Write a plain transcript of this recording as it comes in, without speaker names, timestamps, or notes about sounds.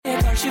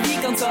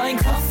ta en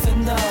kaffen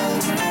da?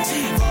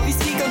 Hva hvis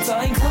vi kan ta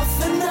en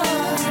kaffen da?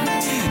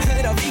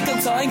 Hør at vi kan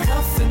ta en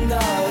kaffen da?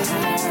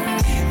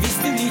 Hvis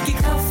du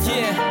liker kaffe,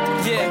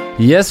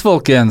 Yes,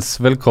 folkens,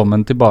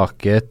 velkommen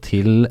tilbake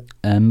til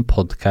en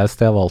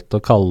podcast jeg har valgt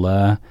å kalle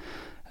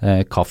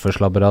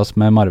Kaffeslabberas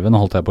med Marvin.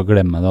 Holdt jeg på å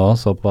glemme det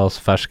også, såpass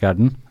fersk er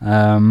den.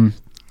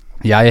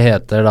 Jeg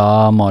heter da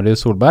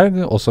Marius Solberg,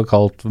 også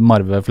kalt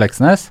Marve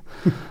Fleksnes.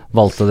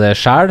 Valgte det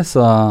selv,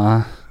 så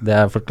det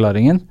er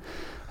forklaringen.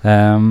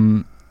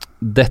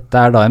 Dette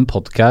er da en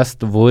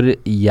podcast hvor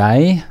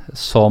jeg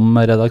som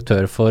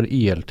redaktør for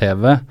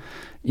YLTV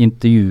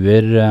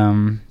intervjuer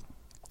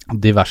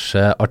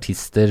diverse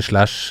artister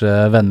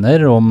 /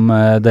 venner om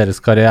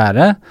deres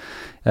karriere.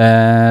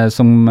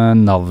 Som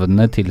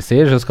navnet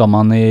tilsier, så skal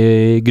man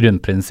i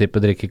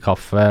grunnprinsippet drikke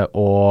kaffe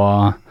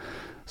og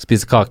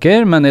spise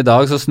kaker, men i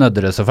dag så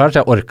snødde det så fælt,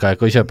 så jeg orket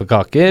ikke å kjøpe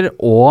kaker,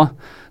 og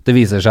det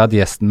viser seg at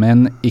gjesten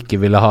min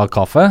ikke ville ha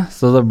kaffe,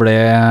 så det ble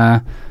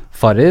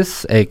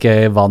Farris,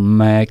 a.k.a. vann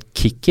med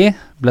Kiki,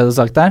 ble det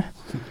sagt der.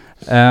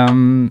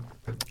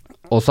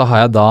 Og så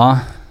har jeg da,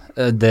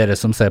 dere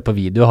som ser på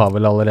video har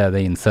vel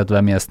allerede innsett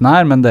hvem gjesten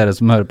er, men dere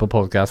som hører på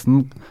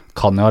podcasten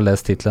kan jo ha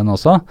lest titlen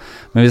også.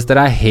 Men hvis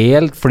dere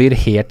flyr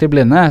helt i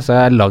blinde, så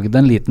har jeg lagd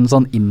en liten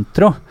sånn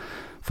intro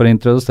for å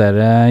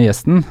introdusere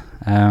gjesten.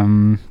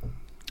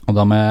 Og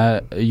da må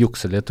jeg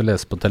jukse litt og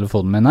lese på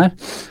telefonen min her.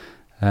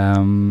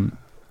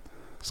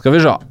 Skal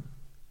vi se.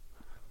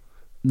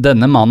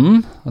 Denne mannen,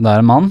 og det er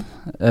en mann,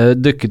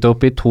 dukket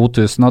opp i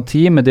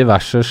 2010 med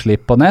diverse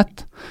slipp på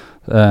nett.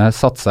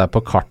 Satt seg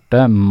på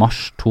kartet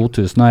mars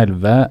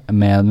 2011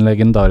 med den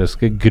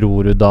legendariske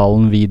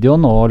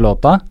Groruddalen-videoen og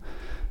låta.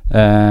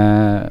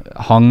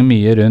 Hang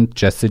mye rundt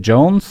Jesse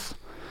Jones,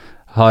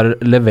 har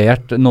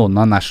levert noen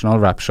av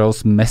National Rap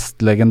Shows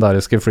mest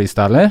legendariske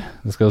freestyler,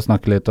 det skal vi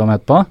snakke litt om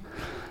etterpå.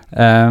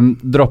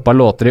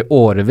 Droppet låter i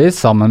årevis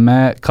sammen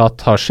med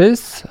Kat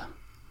Hashis.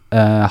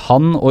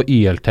 Han og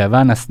YLTV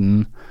er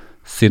nesten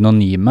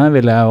synonyme,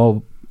 vil jeg jo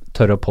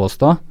tørre å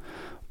påstå,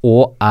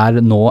 og er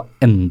nå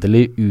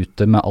endelig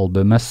ute med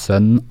albumet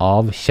Sønn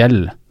av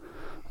Kjell.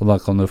 Og da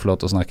kan du få lov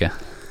til å snakke.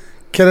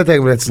 Kenneth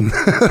Engebretsen.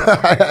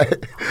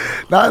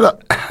 Nei da,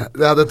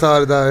 det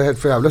er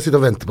helt for jævlig å sitte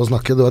og vente på å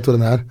snakke, du vet hvor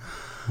den er.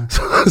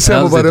 Så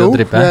jeg må bare,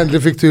 når jeg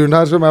endelig fikk turen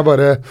her, så må jeg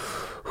bare,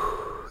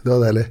 det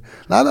var deilig.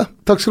 Nei da,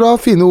 takk skal du ha,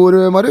 fine ord,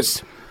 Marius.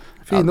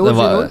 Fine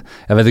ord.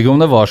 Jeg vet ikke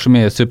om det var så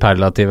mye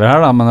superlativer her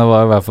da, men det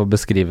var i hvert fall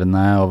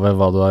beskrivende over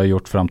hva du har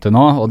gjort frem til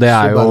nå, og det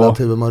er jo...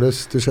 Superlativer,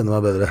 Marius, du kjenner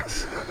meg bedre.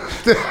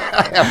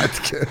 Jeg vet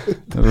ikke.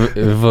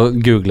 Vi får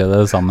google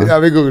det sammen. Ja,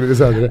 vi googler det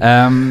senere.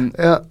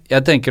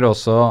 Jeg tenker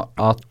også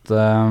at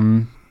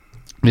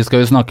vi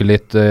skal jo snakke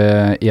litt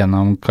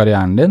gjennom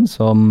karrieren din,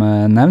 som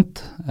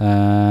nevnt.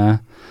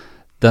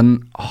 Den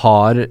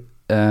har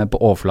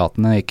på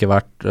overflatene ikke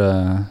vært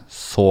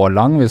så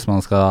lang, hvis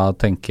man skal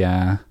tenke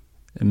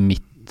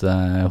mitt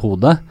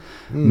hode,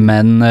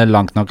 men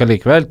langt nok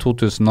allikevel.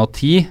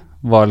 2010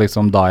 var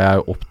liksom da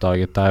jeg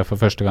oppdaget deg for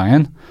første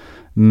gangen.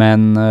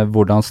 Men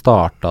hvordan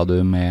startet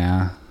du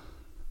med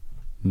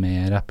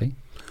rapping?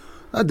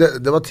 Nei,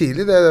 det var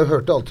tidlig, jeg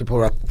hørte alltid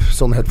på rap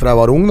sånn helt fra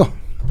jeg var ung da,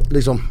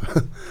 liksom.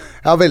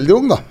 Jeg var veldig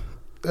ung da,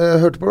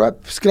 jeg hørte på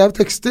rap, skrev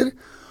tekster,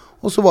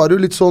 og så var det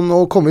jo litt sånn,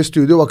 å komme i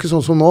studio var ikke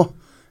sånn som nå.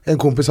 En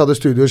kompis hadde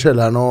studio i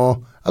kjelleren,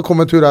 og jeg kom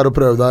en tur her og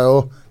prøvde deg,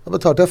 og da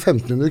betalte jeg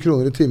 1500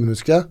 kroner i timen,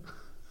 husker jeg,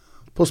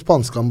 på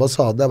spanske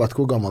ambassade. Jeg vet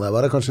ikke hvor gammel jeg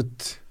var, kanskje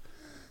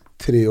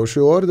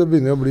 23 år, det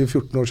begynner å bli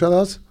 14 år siden,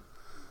 altså.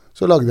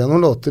 Så lagde jeg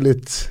noen låter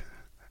litt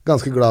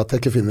ganske glad at jeg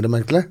ikke finner dem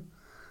egentlig.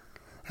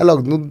 Jeg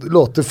lagde noen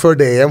låter før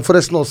det igjen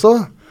forresten også,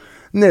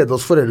 nede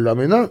hos foreldrene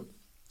mine,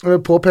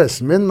 på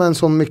PC-en min med en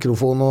sånn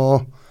mikrofon, og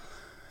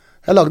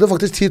jeg lagde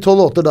faktisk 10-12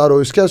 låter der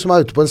også, husker jeg, som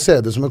er ute på en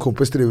CD som en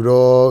kompis driver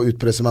og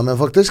utpresser meg med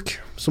faktisk,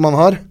 som han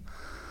har.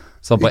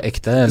 Sånn på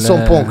ekte? Eller?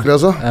 Sånn på ordentlig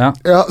altså.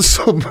 Ja,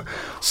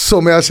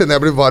 som jeg kjenner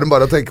jeg blir varm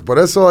bare å tenke på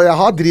det, så jeg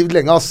har drivet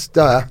lenge ass,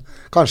 det har jeg.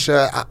 Kanskje,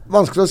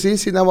 vanskelig å si,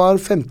 siden jeg var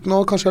 15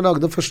 år, kanskje jeg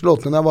lagde første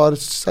låtene når jeg var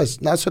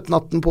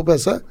 17-18 på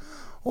PC,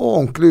 og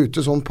ordentlig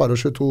ute sånn par og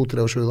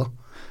 22-23 da.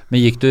 Men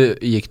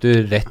gikk du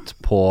rett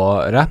på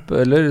rap,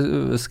 eller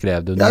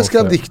skrev du noe? Jeg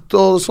skrev dikt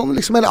og sånn,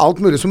 liksom, eller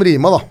alt mulig som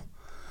rima da.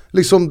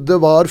 Liksom,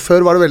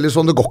 før var det veldig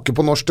sånn, det går ikke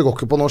på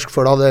norsk,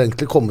 før det hadde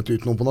egentlig kommet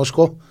ut noe på norsk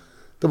også.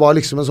 Det var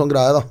liksom en sånn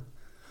greie da.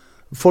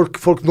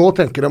 Folk nå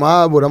tenker de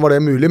meg, hvordan var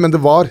det mulig, men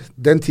det var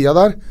den tida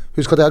der,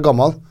 husk at jeg er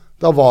gammel,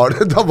 da var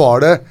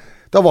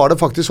det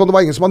faktisk sånn, det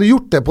var ingen som hadde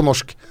gjort det på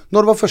norsk.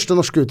 Når var første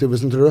norske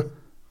utgivelsen, tror du?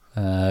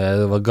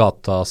 Det var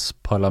Gatas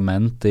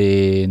Parlament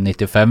i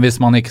 95,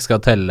 hvis man ikke skal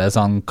telle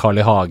sånn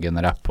Carl I.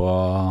 Hagen-rapp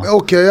og...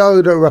 Ok,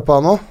 jeg rappet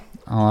han også.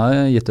 Han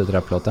har gitt ut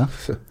rapplåt,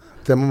 ja.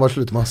 Det må bare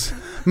slutte med oss.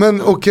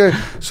 Men ok,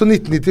 så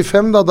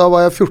 1995 da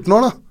var jeg 14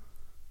 år da.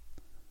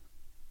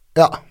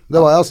 Ja, det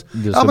var jeg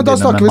altså. Ja, men da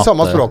snakker vi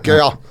samme språket,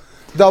 ja.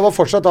 Det var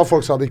fortsatt da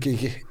folk sa det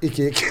ikke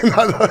gikk.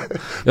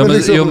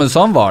 Jo, men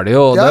sånn var det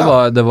jo.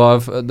 Ja. Det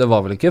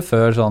var vel ikke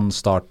før sånn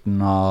starten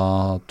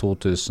av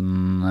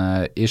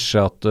 2000-ish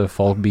at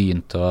folk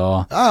begynte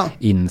å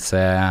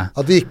innse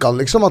at det gikk an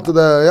liksom, at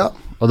det, ja.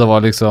 Og det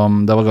var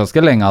liksom, det var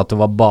ganske lenge at det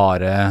var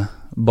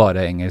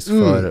bare engelsk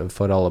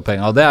for alle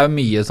penger. Og det jo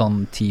mye sånn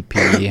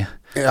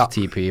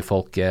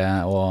TP-folket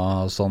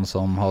og sånn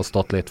som har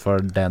stått litt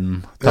for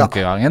den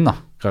tankegangen da,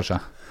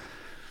 kanskje.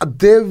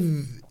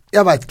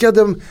 Jeg vet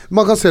ikke,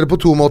 man kan se det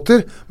på to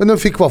måter, men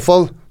de fikk I hvert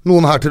fall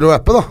noen her til å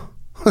rappe da.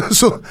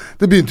 Så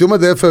det begynte jo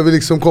med det før vi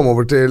liksom kom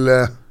over til...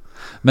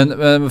 Men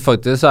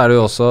faktisk så det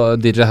jo også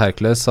DJ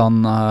Hercules,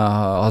 han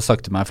har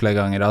sagt til meg flere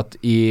ganger at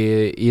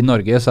i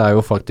Norge så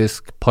jo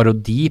faktisk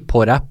parodi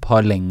på rap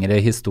har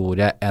lengre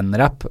historie enn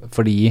rap,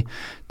 fordi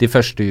de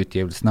første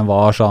utgivelsene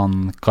var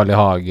sånn Carl I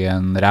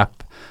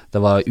Hagen-rap, det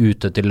var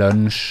Ute til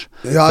lunsj,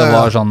 det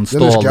var sånn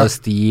Ståle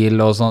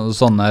Stil og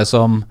sånne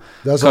som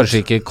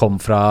kanskje ikke kom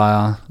fra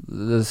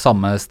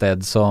samme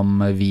sted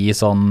som vi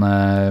sånn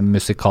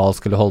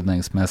musikalsk eller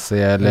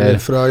holdningsmessig eller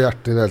fra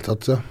hjertet I det hele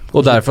tatt,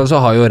 Og derfor så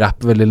har jo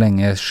rap veldig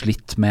lenge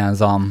slitt med en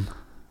sånn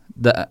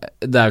det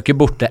jo ikke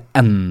borte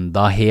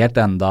helt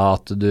enda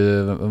at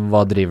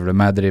hva driver du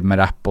med? Driver med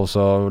rap, og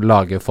så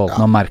lager folk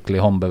noen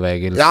merkelige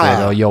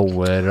håndbevegelser og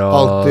yoer og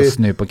alltid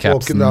snur på capsen.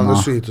 Walking down the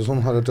street og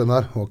sånn, har du den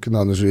der? Walking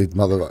down the street,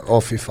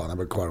 fy faen,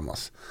 jeg ble kvalm,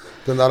 ass.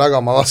 Den der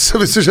gammel, ass.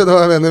 Hvis du skjønner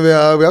hva jeg mener,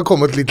 vi har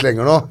kommet litt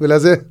lenger nå, vil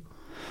jeg si.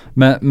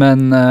 Men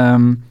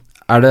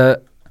det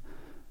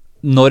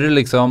når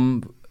liksom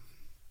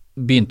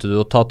begynte du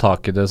å ta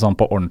tak I det sånn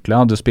på ordentlig?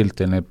 Du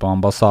spilte inn litt på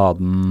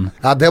ambassaden.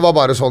 Ja, det var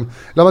bare sånn.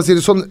 La meg si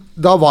det sånn,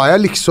 da var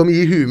jeg liksom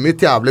I huet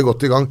mitt jævlig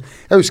godt I gang.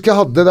 Jeg husker jeg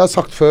hadde det jeg har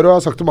sagt før, og jeg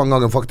har sagt det mange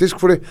ganger faktisk,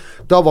 fordi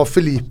da var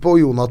Felipe og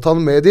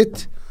Jonathan med dit.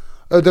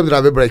 De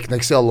drev I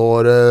Breaknecks I alle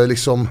år,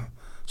 liksom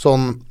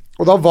sånn.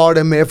 Og da var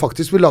det med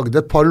faktisk, vi lagde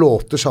et par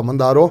låter sammen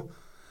der også.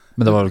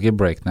 Men det var jo ikke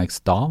Breaknecks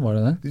da, var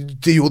det det?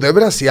 Jo, det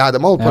vil jeg si. De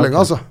har holdt på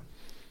lenge, altså.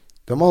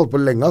 De har holdt på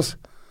lenge, altså.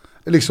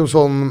 Liksom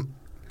sånn...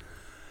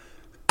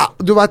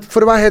 Du vet,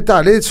 for å være helt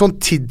ærlig, sånn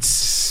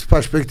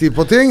tidsperspektiv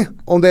på ting,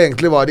 om det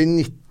egentlig var I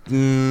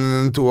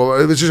 1902,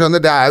 hvis du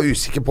skjønner, det jeg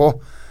usikker på.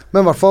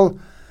 Men I hvert fall,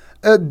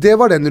 det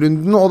var den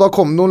runden, og da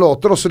kom noen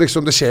låter, og så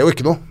liksom, det skjer jo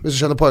ikke noe, hvis du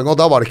skjønner poenget, og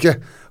da var det ikke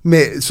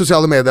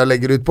sosiale medier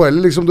legger ut på,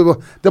 eller liksom, de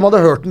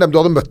hadde hørt dem du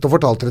hadde møtt og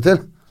fortalt det til.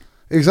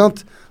 Ikke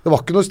sant? Det var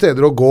ikke noen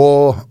steder å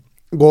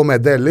gå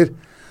med det heller.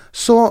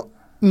 Så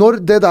når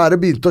det der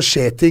begynte å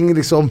skje ting,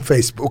 liksom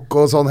Facebook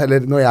og sånn,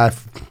 eller når jeg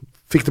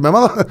fikk det med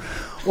meg da,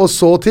 og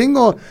så ting,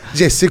 og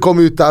Jesse kom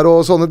ut der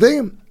og sånne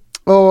ting,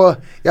 og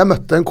jeg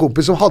møtte en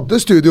kompis som hadde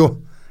studio,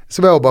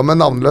 som jeg jobbet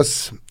med Navnløs,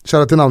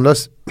 kjære til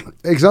Navnløs,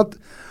 ikke sant?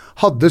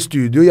 Hadde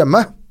studio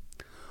hjemme,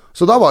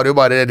 så da var det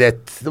jo bare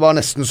rett, det var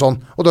nesten sånn,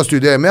 og da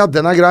studio hjemme, ja,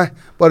 den grei,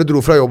 bare dro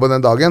fra jobben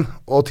den dagen,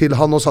 og til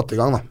han og satt I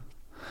gang da.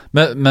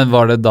 Men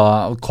var det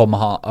da,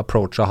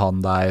 approachet han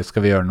deg,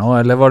 skal vi gjøre noe,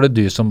 eller var det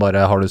du som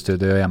bare har du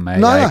studio hjemme,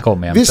 jeg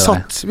kommer hjem til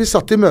deg? Vi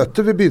satt I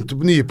møte, vi begynte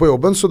nye på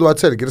jobben, så du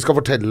vet, selgere skal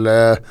fortelle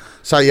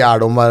seg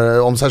gjerne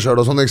om seg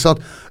selv og sånn, ikke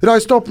sant?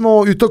 Reis deg opp nå,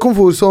 ut av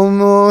komfortsonen,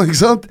 ikke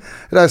sant?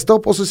 Reis deg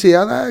opp, og så sier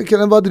jeg, nei,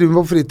 kan jeg bare drive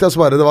med på fritid? Og så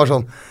bare, det var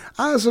sånn,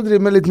 nei, så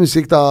driver med litt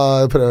musikk da,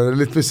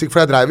 prøver litt musikk,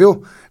 for jeg drev jo,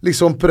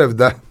 liksom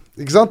prøvde,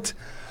 ikke sant?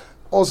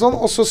 Og sånn,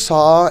 og så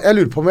sa, jeg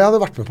lurer på om jeg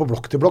hadde vært med på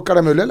Blokk til Blokk,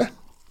 det mulig, eller?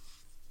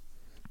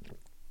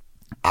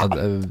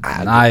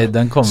 Nei,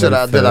 den kom vel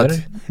før.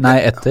 Nei,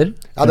 etter.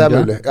 Ja, det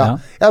mulig. Ja.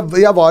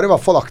 Jeg var I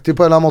hvert fall aktiv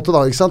på en eller annen måte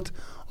da, ikke sant?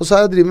 Og så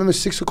jeg driver med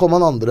musikk, så kom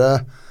han andre.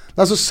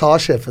 Nei, så sa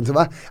sjefen til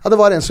meg, ja, det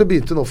var en som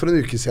begynte nå for en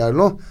uke siden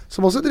eller noe,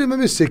 som også driver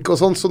med musikk og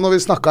sånn, så når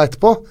vi snakket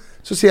etterpå,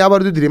 så sier jeg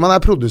bare, du driver med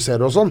det, jeg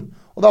produserer og sånn.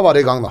 Og da var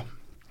det I gang da.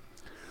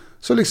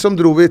 Så liksom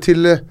dro vi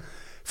til,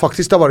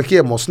 faktisk da var det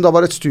ikke hjemme hos han, da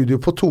var det et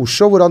studio på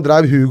Torsjå, hvor han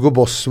drev, Hugo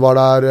Boss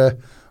var der,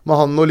 med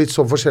han og litt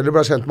sånn forskjellig,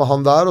 ble kjent med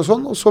han der og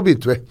sånn, og så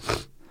begynte vi.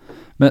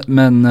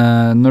 Men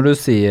når du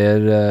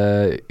sier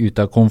ut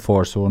av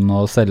komfortzonen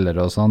og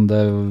selger og sånn, det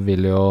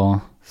vil jo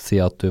si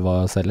at du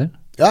var selger?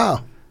 Ja,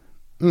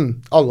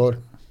 alle år.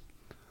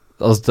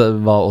 Altså,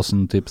 det var også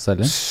en type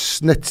selger?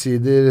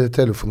 Nettsider,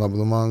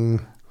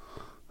 telefonabonnement,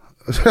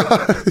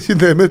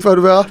 det mitt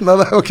var det, ja.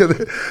 Nei, ok.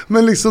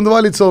 Men liksom, det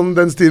var litt sånn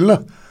den stilen da,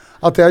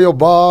 at jeg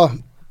jobbet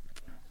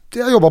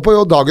på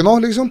dagen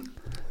også, liksom.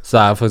 Så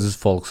det faktisk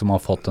folk som har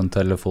fått en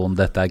telefon,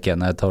 dette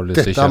Kenneth, har du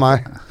lyst til å kjøpe? Meg.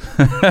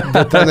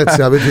 Dette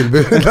nettsida vi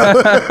tilbyr.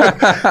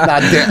 Nei,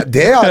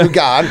 det jo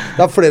gæren.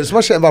 Det flere som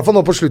har skjedd, I hvert fall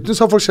nå på slutten,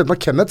 så har folk skjedd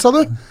med Kenneth, sa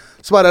du?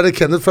 Så bare det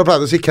Kenneth, for jeg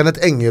pleide å si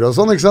Kenneth Enger og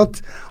sånn, ikke sant?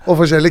 Og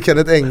forskjellige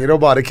Kenneth Enger og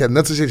bare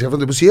Kenneth, så sier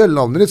sjefen, du må si hele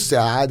navnet ditt, så sier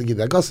jeg, det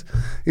gidder jeg ikke, ass.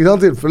 I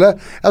noen tilfelle.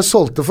 Jeg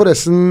solgte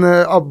forresten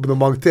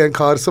abonnement til en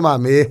kar som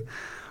med I,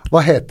 hva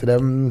heter de?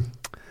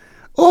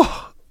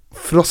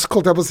 Frosk,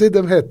 holdt jeg på å si,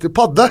 de heter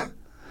Padde.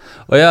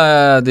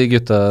 De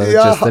gutta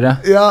Chester,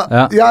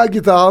 ja,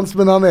 gutta hans,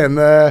 men han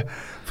ene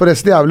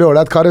forresten jævlig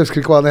ålreit kar, jeg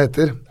husker ikke hva han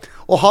heter.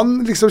 Og han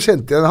liksom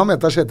kjente igjen, han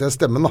mente han kjente igjen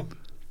stemmen da.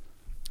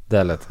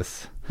 Det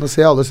lettest. Nå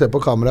ser jeg alle se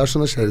på kamera her,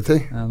 så nå skjer det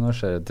ting. Ja, nå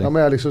skjer det ting. Da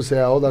må jeg liksom se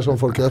jeg også, det sånn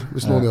folk gjør.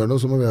 Hvis noen gjør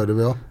noe, så må vi gjøre det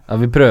vi også. Ja,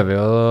 vi prøver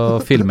jo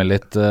å filme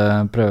litt,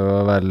 prøve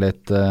å være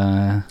litt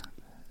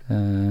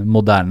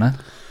moderne.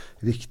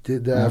 Riktig,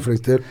 det jeg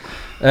flink til.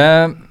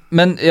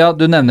 Men ja,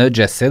 du nevner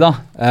jo Jesse da.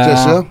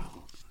 Jesse.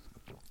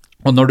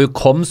 Og når du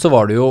kom, så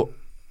var du jo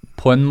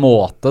på en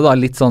måte da,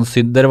 litt sånn,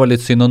 dere var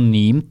litt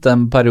synonymt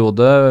en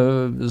periode,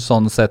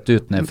 sånn sett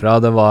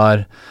utenifra. Det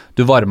var,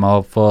 du varma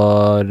opp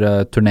for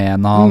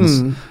turneen hans,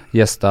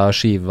 gjesta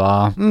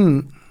skiva,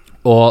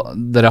 og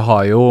dere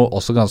har jo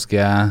også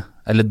ganske,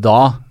 eller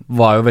da,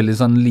 var jo veldig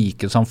sånn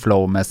like sånn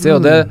flow-messig,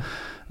 og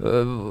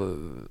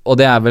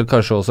det er vel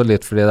kanskje også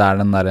litt fordi det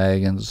den der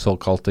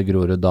såkalte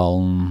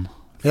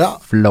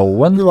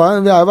Groruddalen-flowen. Vi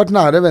har jo vært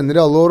nære venner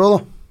i alle år også,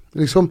 da.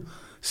 Liksom,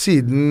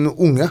 siden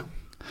unge.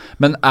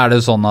 Men det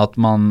sånn at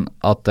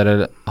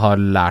dere har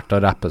lært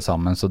å rappe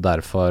sammen, så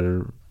derfor...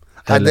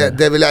 Nei,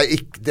 det vil jeg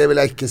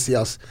ikke si,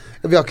 ass.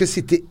 Vi har ikke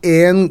sittet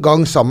en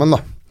gang sammen, da.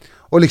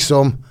 Og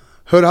liksom,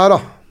 hør her,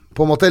 da.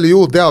 På en måte, eller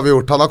jo, det har vi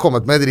gjort. Han har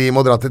kommet med et rim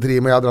og dratt et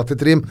rim, og jeg har dratt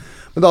et rim.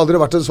 Men det har aldri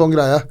vært en sånn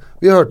greie.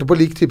 Vi hørte på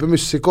lik type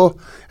musikk, og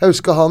jeg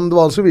husker det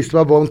var han som viste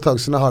meg Bone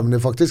Thugs and Harmony,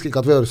 faktisk.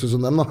 Ikke at vi høres ut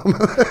som dem, da.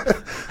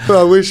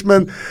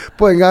 Men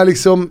poenget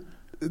liksom,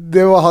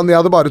 det var han, jeg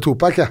hadde bare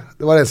Tupac, jeg.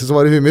 Det var det eneste som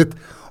var i huet mitt.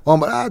 Og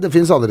han bare, det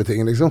finnes andre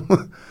ting, liksom.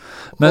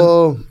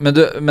 Men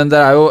det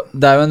jo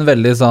en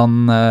veldig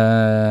sånn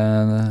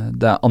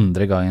det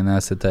andre gangen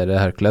jeg siterer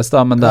Hercules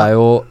da, men det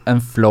jo en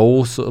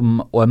flow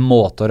og en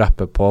måte å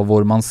rappe på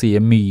hvor man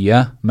sier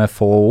mye med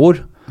få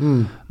ord,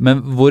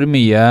 men hvor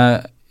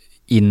mye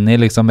inn i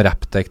liksom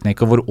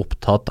rappteknikk og hvor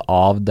opptatt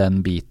av den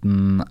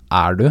biten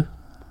du?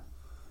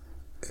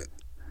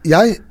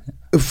 Jeg,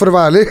 for å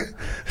være ærlig,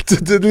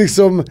 det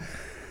liksom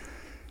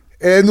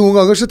noen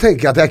ganger så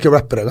tenker jeg at jeg ikke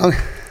rapper en gang.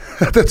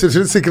 Det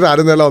tror sikkert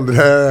en del andre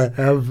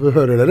jeg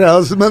hører dere,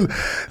 altså, men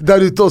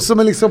der ute også,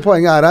 men liksom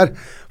poenget her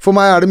for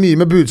meg det mye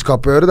med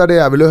budskap å gjøre, det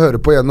det jeg ville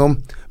høre på gjennom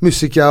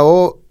musikk jeg,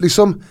 og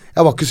liksom,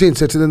 jeg var ikke så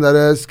innsett i den der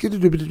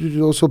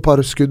og så par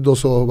skudd, og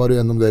så var du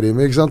gjennom det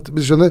rimet, ikke sant? Du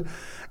skjønner?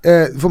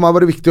 For meg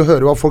var det viktig å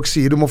høre hva folk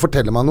sier, du må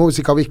fortelle meg noe, hvis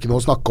ikke har vi ikke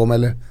noe å snakke om,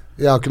 eller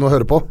jeg har ikke noe å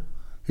høre på,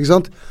 ikke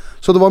sant?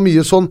 Så det var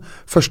mye sånn,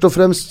 først og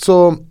fremst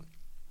så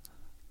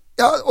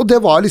ja, og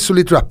det var liksom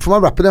litt rap for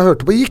meg, rappen jeg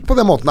hørte på gikk på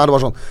den måten her, det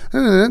var sånn,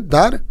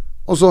 der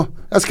og så,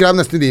 jeg skrev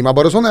nesten rima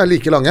bare sånn, jeg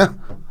like lange,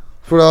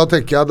 for da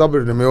tenker jeg, da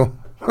burde de jo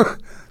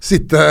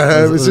sitte,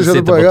 hvis du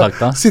skjønner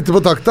poenget, sitte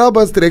på takta,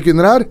 bare strek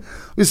under her,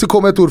 hvis det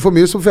kom et ord for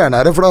mye, så fjerner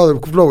jeg det, for da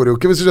flower det jo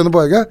ikke, hvis du skjønner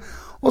poenget,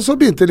 og så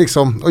begynte jeg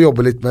liksom å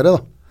jobbe litt med det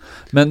da.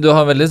 Men du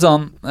har veldig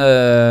sånn,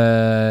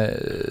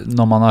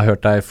 når man har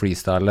hørt deg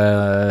freestyle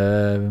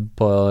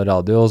på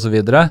radio og så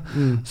videre,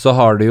 så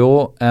har du jo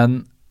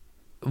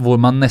hvor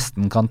man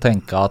nesten kan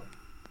tenke at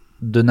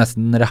du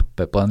nesten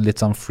rapper på en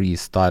litt sånn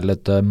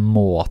freestylete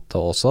måte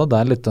også,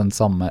 det litt den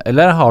samme,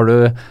 eller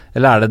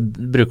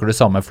bruker du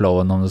samme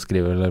flowen når du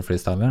skriver eller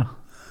freestyler?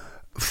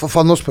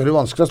 Faen, nå spør du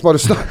vanskelig, bare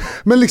snart.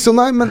 Men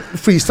liksom, nei, men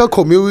freestyle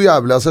kommer jo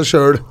jævlig av seg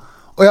selv,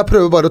 og jeg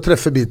prøver bare å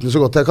treffe bitene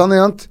så godt jeg kan,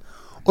 igjen.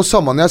 Og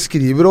sammen jeg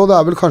skriver, og det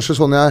vel kanskje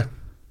sånn jeg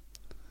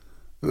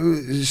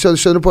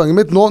skjønner poenget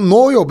mitt,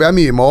 nå jobber jeg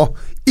mye med å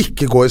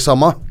ikke gå i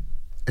samme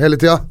hele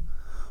tiden,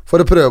 for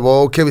å prøve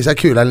å, ok, hvis jeg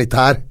kuler litt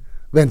her,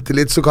 vente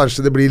litt, så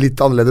kanskje det blir litt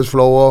annerledes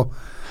flow, og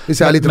hvis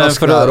jeg litt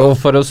raskere her. Men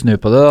for å snu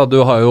på det da, du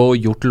har jo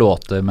gjort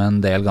låter med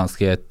en del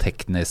ganske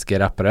tekniske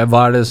rappere.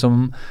 Hva det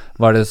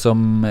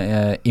som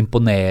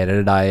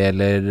imponerer deg,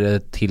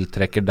 eller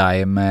tiltrekker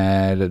deg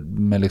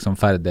med liksom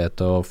ferdighet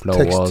og flow?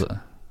 Tekst. Og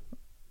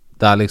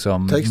det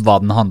liksom tekst.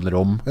 Hva den handler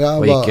om, ja,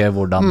 og ikke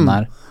hvordan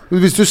den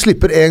Hvis du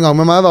slipper en gang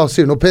med meg da,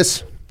 sier noe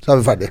piss, så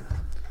vi ferdig.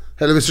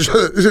 Eller hvis du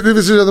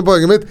skjønner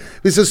poenget mitt,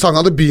 hvis en sang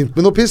hadde begynt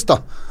med noe piss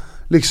da,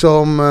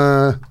 liksom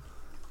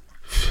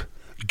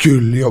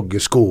gull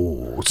joggesko,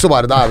 så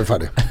bare da vi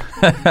ferdig.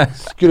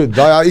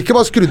 Skrudda, ja, ikke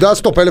bare skrudda, jeg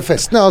stoppet hele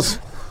festen, ja, altså.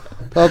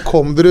 Da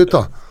kom dere ut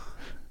da.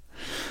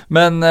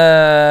 Men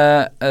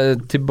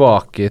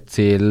tilbake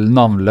til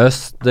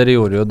Navnløst, dere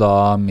gjorde jo da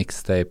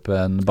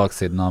mixtapen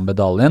baksiden av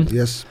medaljen.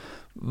 Yes.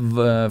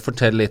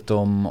 Fortell litt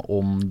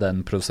om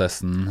den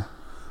prosessen.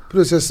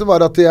 Prosessen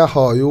var at jeg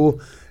har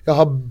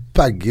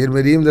bagger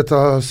med rim. Dette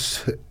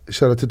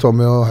kjører til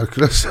Tommy og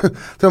Hercules.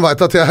 De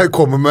vet at jeg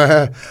kommer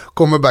med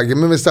bagger,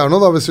 men hvis det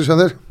noe da, hvis du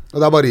skjønner. Og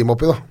det bare rim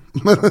oppi da.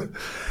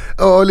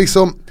 Og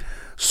liksom,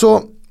 så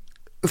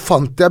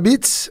fant jeg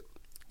beats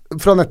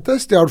fra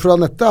nettet, stjal fra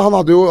nettet.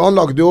 Han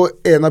lagde jo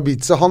en av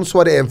beatsa hans, så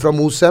var det en fra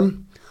Mosem.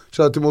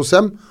 Kjører til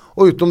Mosem.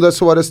 Og utenom det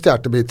så var det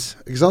stjerte beats,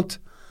 ikke sant?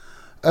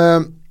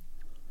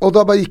 Og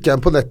da bare gikk jeg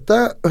inn på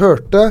nettet,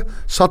 hørte,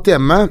 satt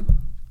hjemme,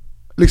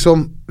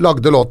 liksom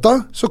lagde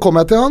låta, så kom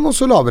jeg til han, og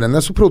så la vi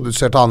henne, så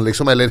produserte han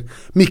liksom, eller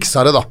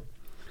miksa det da.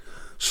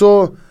 Så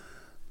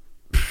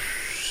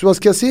hva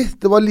skal jeg si?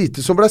 Det var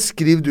lite som ble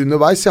skrevet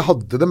underveis, jeg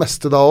hadde det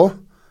meste da også.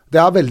 Det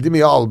veldig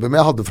mye av albumet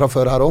jeg hadde fra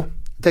før her også.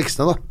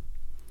 Tekstene da.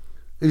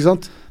 Ikke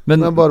sant?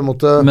 Men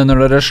når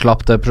dere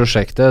slapp det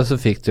prosjektet,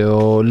 så fikk du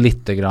jo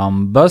litt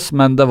grann buzz,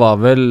 men det var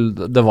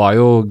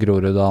jo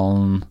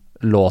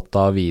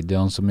Groruddalen-låta og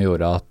videoen som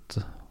gjorde at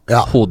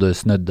hodet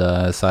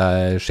snudde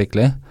seg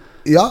skikkelig.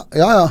 Ja.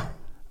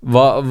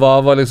 Hva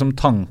var liksom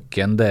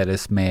tanken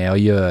deres med å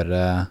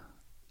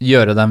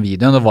gjøre den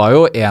videoen? Det var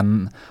jo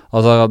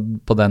altså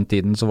på den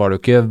tiden så var det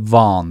jo ikke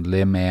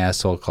vanlig med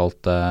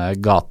såkalte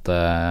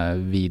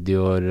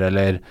gatevideoer,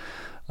 eller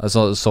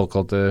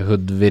såkalte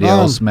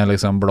hood-videos med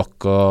liksom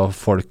blokk og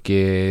folk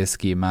i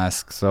ski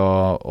masks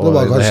og det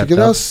var kanskje ikke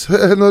det, ass,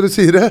 når du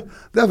sier det.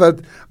 Det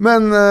fett.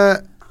 Men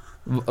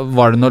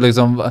var det noe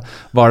liksom,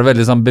 var det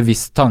veldig sånn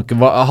bevisst tanke,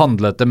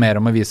 handlet det mer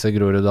om å vise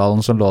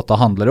Groruddalen som låta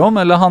handler om,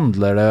 eller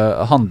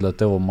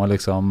handlet det om å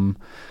liksom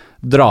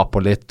dra på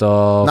litt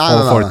og få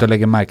folk til å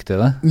legge merke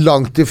til det?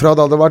 Langt ifra,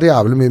 det hadde vært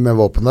jævlig mye mer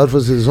våpen der,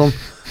 for å si det sånn.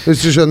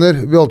 Hvis du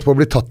skjønner, vi holdt på å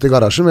bli tatt i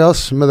garasjen med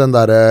oss, med den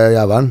der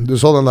jævelen. Du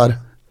så den der,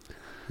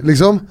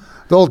 liksom.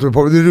 Da holdt vi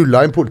på, de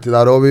rullet inn politi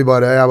der, og jeg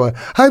bare,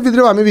 hei, vil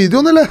dere være med i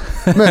videoen, eller?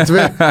 Mente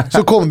vi.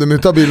 Så kom de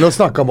ut av bilen og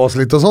snakket med oss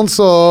litt og sånn,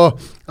 så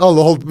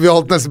vi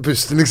holdt nesten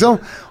pusten, liksom.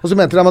 Og så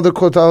mente de at de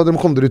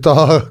kom der ut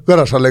av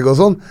garasjeanlegget og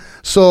sånn.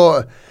 Så,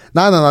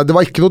 nei, det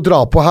var ikke noe dra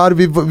på her.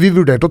 Vi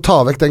vurderte å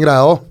ta vekk den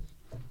greia også.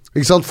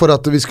 Ikke sant? For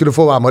at vi skulle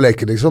få være med å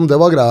leke, liksom. Det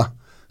var greia.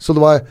 Så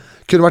det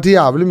kunne vært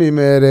jævlig mye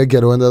mer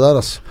ghetto enn det der,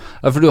 altså.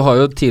 Ja, for du har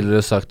jo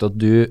tidligere sagt at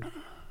du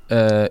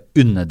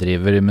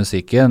underdriver i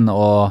musikken,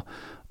 og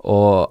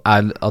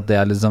at det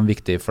liksom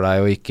viktig for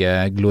deg å ikke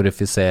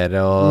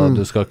glorifisere, og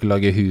du skal ikke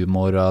lage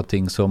humor av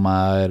ting som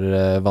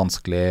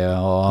vanskelig,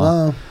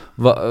 og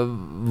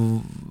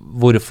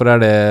hvorfor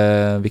det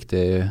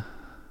viktig?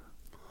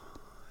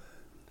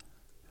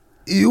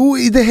 Jo,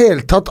 i det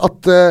hele tatt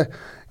at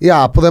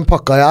jeg på den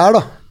pakka jeg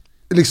da.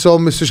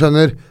 Liksom, hvis du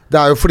skjønner,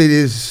 det jo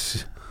fordi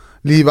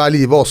livet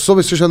livet også,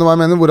 hvis du skjønner hva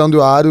jeg mener, hvordan du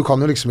kan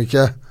jo liksom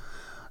ikke,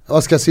 hva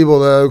skal jeg si,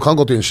 du kan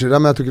godt unnskylde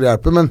deg, men jeg tror ikke det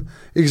hjelper, men,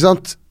 ikke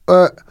sant?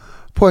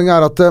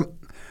 Poenget at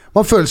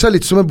man føler seg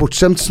litt som en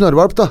bortskjemt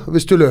snørvalp da,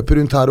 hvis du løper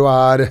rundt her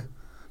og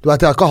du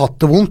vet, jeg har ikke hatt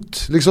det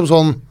vondt, liksom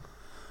sånn,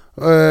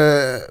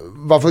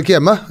 i hvert fall ikke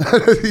hjemme,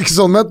 ikke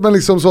sånn ment, men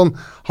liksom sånn,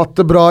 hatt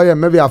det bra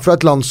hjemme, vi fra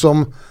et land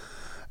som,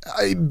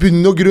 i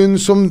bunn og grunn,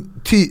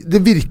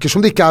 det virker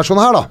som det ikke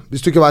sånn her da,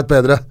 hvis du ikke vet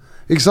bedre,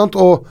 ikke sant,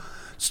 og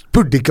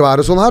burde ikke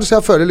være sånn her, så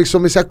jeg føler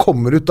liksom, hvis jeg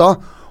kommer ut da,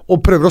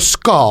 og prøver å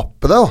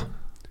skape det da,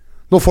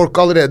 når folk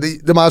allerede,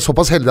 de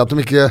såpass heldige at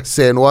de ikke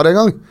ser noe av det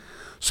en gang,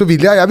 så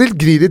vil jeg vil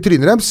gri det i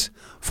trynet deres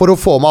for å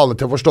få med alle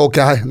til å forstå, ok,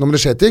 nå må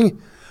det skje ting,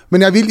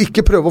 men jeg vil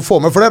ikke prøve å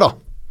få med flere da.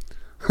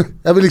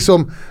 Jeg vil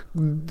liksom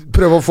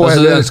prøve å få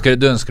altså,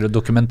 du ønsker å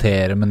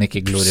dokumentere, men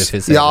ikke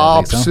glorifisere? Ja,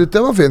 liksom. Absolutt,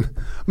 det var fint.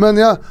 Men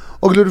ja,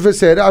 å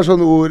glorifisere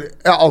sånne ord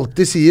jeg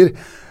alltid sier,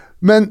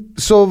 men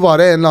så var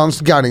det en eller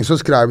annen gærning som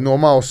skrev noe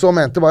om meg også, og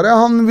mente bare,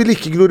 han vil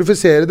ikke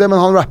glorifisere det, men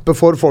han rapper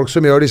for folk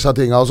som gjør disse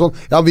tingene og sånn.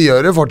 Ja, vi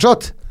gjør det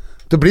fortsatt.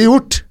 Det blir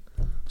gjort.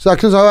 Så jeg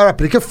kunne si, jeg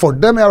rapper ikke for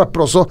dem, jeg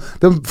rapper også,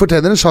 de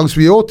fortjener en sjanse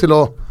vi også til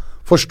å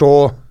forstå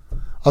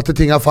at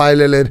ting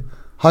feil, eller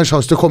ha en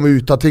sjanse til å komme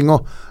ut av ting,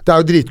 og det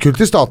jo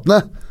dritkult i statene,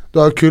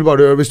 det jo kul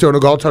bare hvis du gjør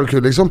noe galt, så det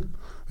kul liksom,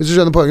 hvis du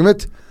skjønner poenget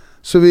mitt.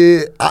 Så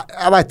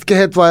jeg vet ikke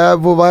helt hva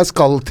jeg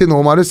skal til nå,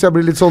 Marius, jeg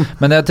blir litt sånn.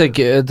 Men jeg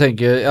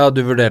tenker ja,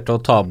 du vurderte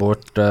å ta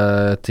bort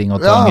ting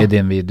og tang i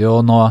din video,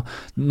 og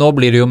nå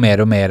blir det jo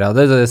mer og mer av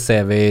det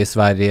ser vi i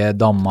Sverige,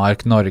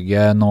 Danmark,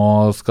 Norge, nå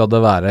skal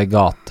det være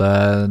gate,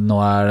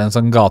 nå det en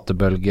sånn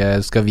gatebølge,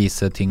 skal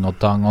vise ting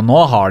og tang, og nå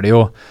har det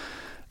jo,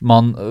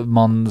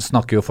 man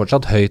snakker jo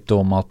fortsatt høyt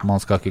om at man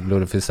skal ikke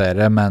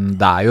glorifisere, men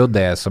det jo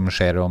det som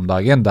skjer om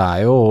dagen, det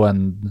jo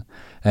en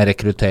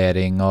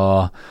rekruttering,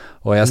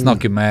 og jeg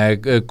snakker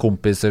med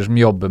kompiser som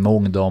jobber med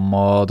ungdom,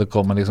 og det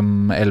kommer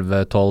liksom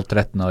 11, 12,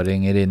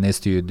 13-åringer inn i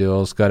studio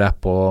og skal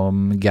rappe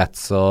om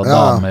gats og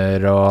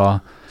damer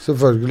og...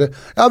 Selvfølgelig.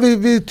 Ja,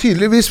 vi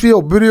tydeligvis vi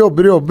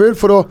jobber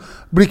for å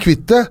bli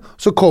kvitt det,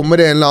 så kommer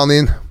det en eller annen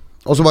inn,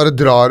 og så bare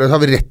drar det,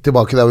 så vi rett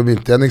tilbake der vi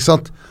begynte igjen, ikke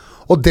sant?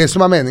 Og det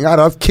som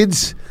meningen at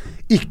kids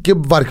ikke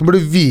hverken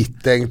burde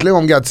vite egentlig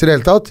om gats i det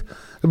hele tatt,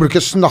 de burde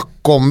ikke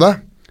snakke om det,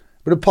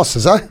 de burde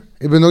passe seg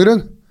i bunn og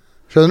grunn,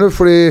 skjønner du?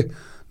 Fordi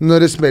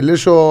når det smeller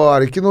så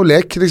det ikke noe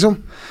lek liksom.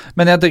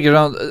 Men jeg tenker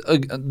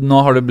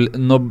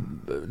nå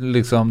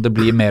liksom det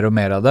blir mer og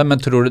mer av det,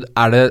 men tror du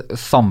det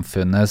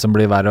samfunnet som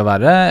blir verre og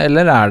verre,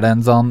 eller det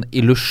en sånn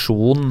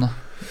illusjon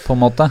på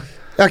en måte?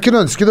 Jeg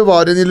kunne ønske det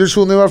var en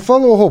illusjon i hvert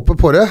fall, og håpe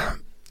på det.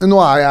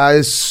 Nå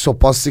jeg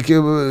såpass ikke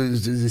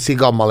si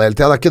gammel hele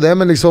tiden, det ikke det,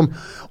 men liksom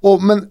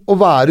men å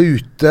være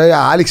ute,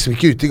 jeg liksom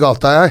ikke ute i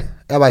gata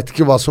jeg vet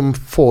ikke hva som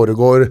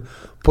foregår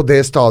på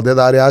det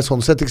stadiet der jeg sånn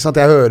sett, ikke sant,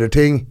 jeg hører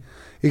ting,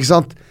 ikke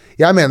sant,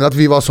 jeg mener at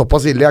vi var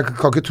såpass ille, jeg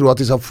kan ikke tro at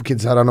disse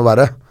kids her noe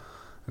verre,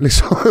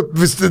 liksom,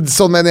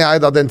 sånn mener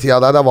jeg da, den tida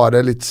der, da var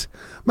det litt,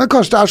 men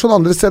kanskje det sånn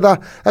andre steder,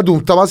 det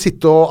dumt av meg å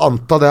sitte og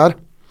anta det her,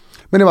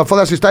 men i hvert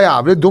fall jeg synes det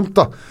jævlig dumt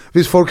da,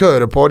 hvis folk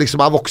hører på,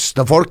 liksom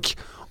voksne folk,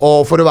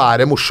 og for å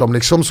være morsom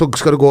liksom, så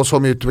skal det gå så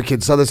mye ut med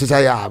kidsa, det synes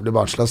jeg jævlig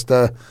barnslast,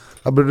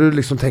 da burde du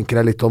liksom tenke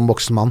deg litt om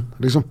voksen mann,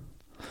 liksom.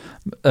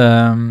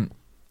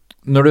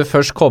 Når du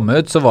først kom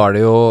ut, så var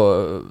det jo,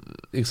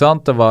 ikke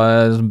sant, det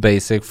var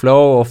basic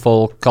flow, og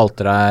folk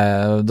kalte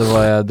deg,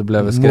 det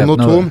ble beskrevet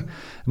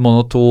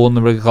monoton,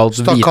 det ble kalt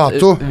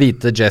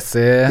hvite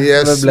Jesse.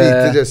 Yes,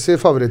 hvite Jesse,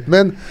 favoritten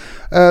min.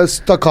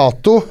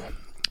 Staccato,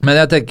 Men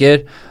jeg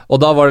tenker, og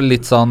da var det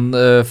litt sånn,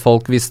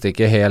 folk visste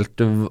ikke helt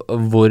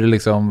hvor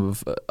liksom,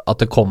 at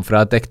det kom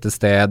fra et ekte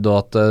sted, og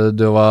at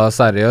du var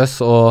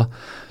seriøs, og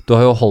du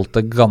har jo holdt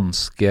det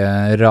ganske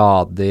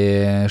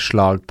radig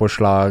slag på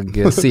slag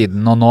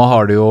siden, og nå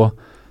har du jo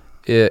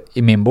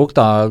i min bok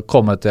da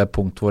kommet til et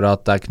punkt hvor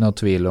at det ikke noe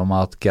tvil om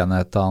at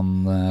Kenneth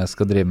han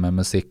skal drive med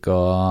musikk,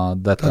 og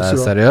dette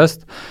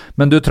seriøst.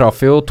 Men du traff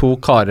jo to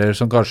karer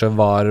som kanskje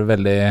var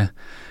veldig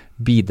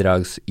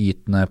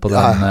bidragsytende på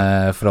den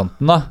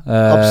fronten da.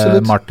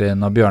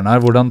 Martin og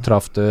Bjørnar. Hvordan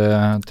traff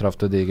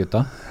du de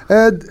gutta?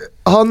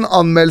 Han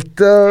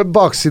anmeldte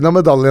baksiden av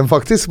medaljen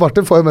faktisk.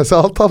 Martin får jo med seg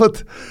alt, vet.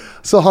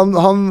 Så han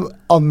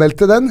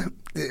anmeldte den.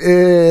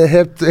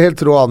 Helt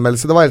rå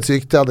anmeldelse. Det var helt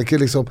sykt. Jeg hadde ikke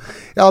liksom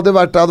det hadde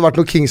vært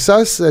noe king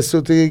size.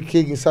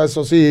 King size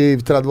også i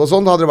 30 og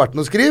sånn. Det hadde vært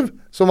noe skriv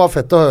som var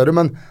fett å høre,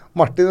 men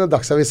Martin i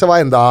Dagsavisen var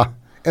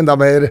enda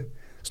mer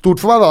stort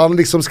for meg da. Han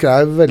liksom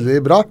skrev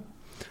veldig bra.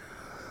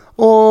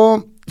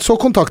 Og så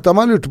kontaktet han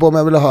meg og lurte på om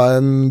jeg ville ha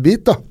en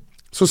bit da.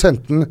 Så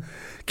sendte han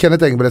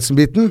Kenneth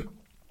Engebretsen-biten.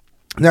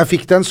 Når jeg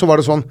fikk den, så var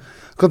det sånn,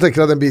 kan tenke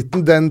deg den biten,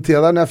 den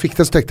tida der, når jeg fikk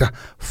den, så tenkte jeg,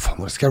 faen,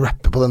 hvor skal jeg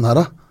rappe på den her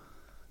da?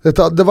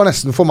 Det var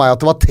nesten for meg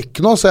at det var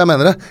techno, så jeg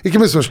mener det.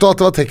 Ikke misforstå at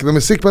det var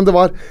techno-musikk, men det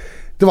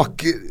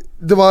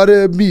var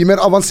mye mer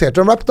avansert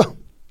enn rap da.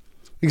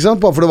 Ikke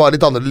sant? Bare for det var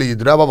litt andre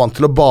lyder. Jeg var vant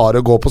til å bare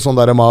gå på sånn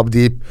der Mobb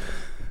Deep,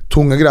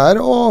 tunge greier,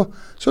 og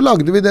så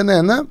lagde vi den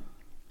ene.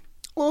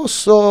 Og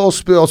så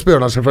oss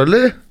Bjørnar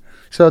selvfølgelig.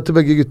 Så til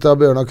begge gutta,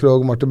 Bjørnar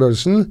Krog og Martin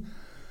Bjørnsen.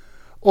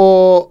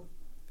 Og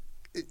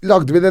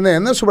lagde vi den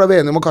ene, så ble vi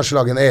enige om å kanskje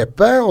lage en EP,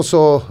 og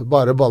så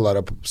bare ballet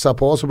det seg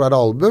på, og så ble det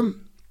album.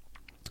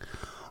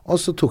 Og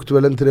så tok det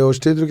vel en 3 års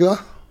tid, tror du ikke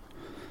det?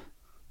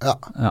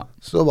 Ja.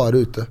 Så var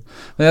det ute.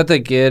 Men jeg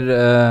tenker,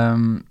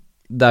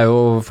 det jo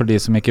for de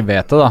som ikke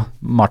vet det da,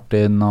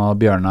 Martin og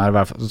Bjørnar,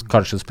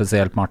 kanskje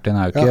spesielt Martin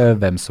jo ikke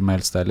hvem som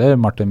helst heller.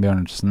 Martin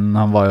Bjørnsen,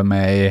 han var jo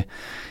med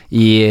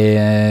i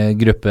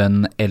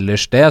gruppen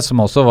LSD,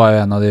 som også var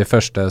jo en av de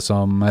første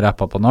som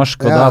rappet på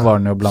norsk, og der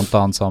var han jo blant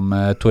annet sammen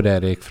med Tor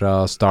Erik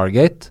fra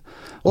Stargate.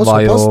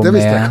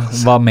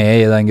 Var med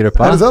i den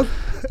gruppa. Er det sant?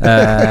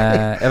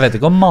 Jeg vet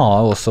ikke om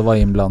Mae også var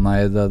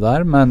innblandet i det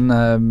der, men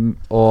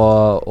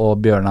og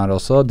Bjørnar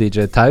også,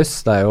 DJ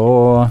Taus, det jo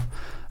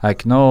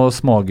ikke noe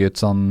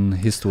smågutt sånn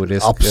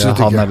historisk.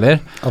 Absolutt han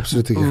heller.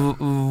 Absolutt ikke.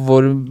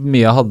 Hvor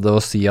mye hadde det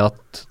å si at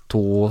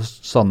to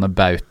sånne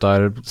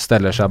bautaer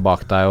steller seg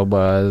bak deg og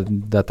bare,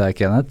 dette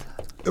Kenneth?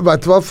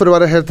 Vet du hva, for å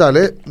være helt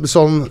ærlig,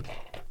 sånn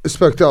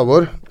spøk til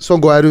alvor,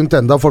 sånn går jeg rundt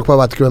enda, folk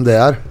bare vet ikke hvem det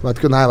vet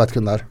ikke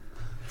hvem det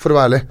for å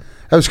være ærlig.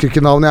 Jeg husker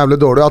ikke navnet jævlig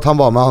dårlig, at han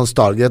var med hans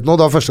Stargate nå,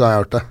 det var første gang jeg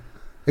har hørt det.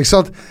 Ikke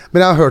sant? Men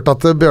jeg har hørt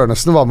at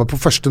Bjørnesen var med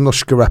på første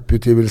norske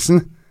rap-utgivelsen.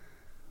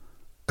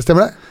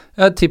 Stemmer det?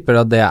 Jeg tipper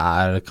at det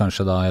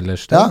kanskje da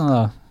ellers det.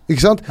 Ja,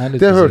 ikke sant?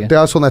 Det hørte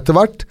jeg sånn etter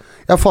hvert.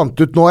 Jeg fant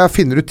ut nå, jeg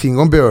finner ut ting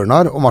om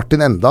Bjørnar og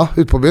Martin enda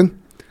ute på byen.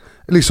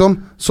 Liksom,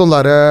 sånn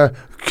der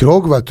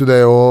Krog, vet du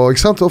det, og ikke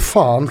sant? Og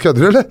faen,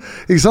 kødder du, eller?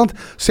 Ikke sant?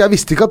 Så jeg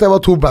visste ikke at det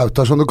var to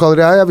bauter, som du kaller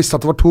det. Jeg visste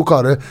at det var to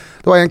karer.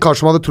 Det var en kar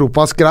som hadde tro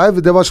på han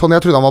skrev. Det var sånn,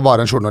 jeg trodde han var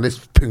bare en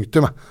journalist,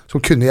 punktum,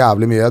 som kunne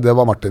jævlig mye. Det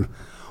var Martin.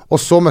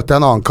 Og så møtte jeg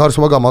en annen kar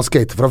som var gammel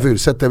skater fra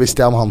Furuset. Det visste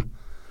jeg om han.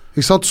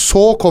 Ikke sant?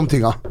 Så kom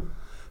tinga.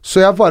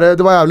 Så det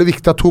var jævlig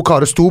viktig at to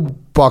karer sto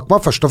bak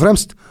meg, først og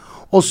fremst.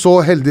 Og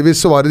så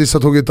heldigvis så var det disse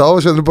to gutta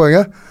også, skjønner du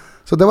poenget?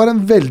 Så det var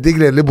en veldig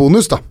gledelig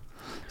bonus da.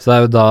 Så det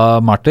jo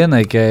da Martin,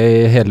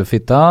 a.k.a. Hele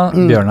Fitta,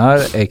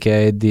 Bjørnar,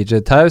 a.k.a.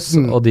 DJ Taus,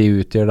 og de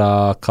utgjør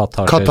da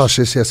Katarsis.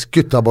 Katarsis, yes,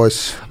 gutta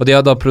boys. Og de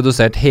har da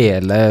produsert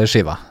hele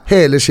skiva.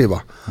 Hele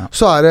skiva. Ja.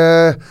 Så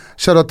det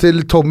kjære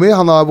til Tommy,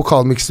 han har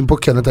vokalmiksen på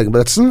Kenneth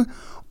Engebretsen,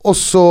 og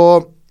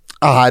så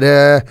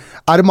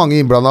det mange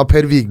innblandet,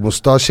 Per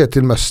Vigmostad,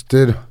 Kjetil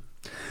Møster.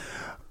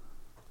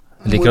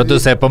 Jeg liker at du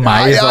ser på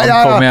meg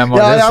kom hjem og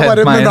jeg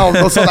bare med navn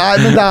og sånn.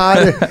 Nei, men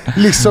det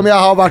liksom, jeg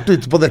har vært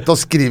ute på dette og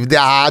skrivet, det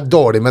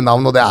dårlig med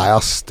navn, og det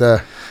jeg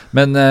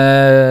Men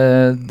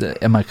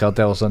jeg merker at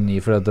jeg også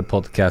ny for dette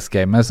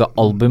podcast-gamet, så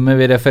albumet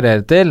vi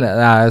refererer til,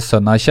 det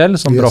Sønn av Kjell,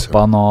 som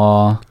droppet nå,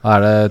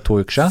 det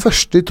 2 uker siden?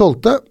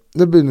 1.12.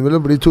 Det begynner vel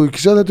å bli 2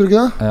 uker siden, jeg tror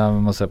ikke det? Ja,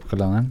 vi må se på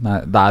kalenderen.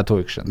 Nei, det 2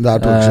 uker siden. Det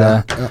 2 uker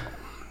siden, ja.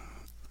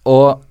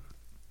 Og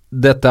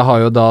dette har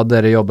jo da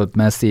dere jobbet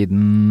med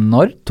siden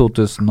når?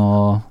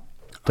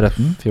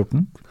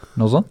 2013-14?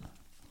 Noe sånt?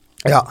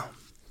 Ja.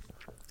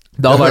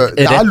 Det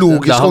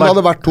logisk om det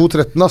hadde vært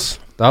 2013, ass.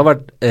 Det har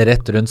vært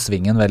rett rundt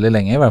svingen veldig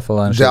lenge, i hvert fall.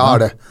 Det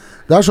det.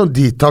 Det sånn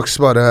detox,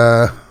 bare.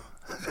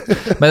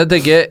 Men jeg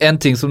tenker, en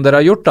ting som dere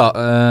har gjort da,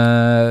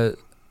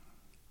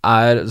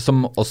 som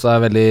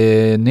også veldig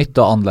nytt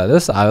og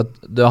annerledes, jo at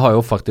det har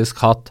jo faktisk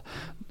hatt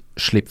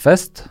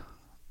slippfest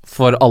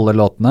for alle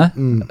låtene,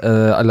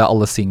 eller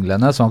alle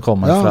singlene som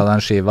kommer fra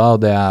den skiva,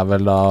 og det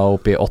vel da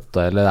oppe i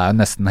 8, eller det jo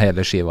nesten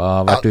hele skiva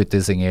har vært ute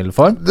i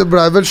singelform. Det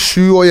ble vel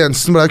 7, og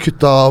Jensen ble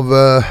kuttet av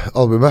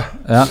albumet.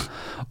 Ja,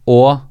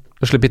 og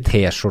å slippe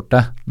t-skjorte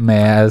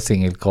med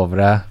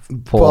singelcoveret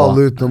på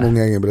alle utenom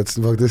Unge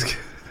Engebretsen, faktisk.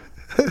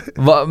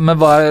 Men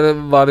hva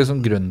er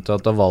liksom grunnen til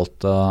at du har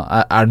valgt å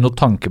Er det noe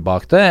tanke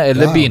bak det,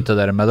 eller begynte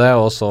dere med det,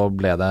 og så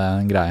ble det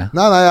en greie?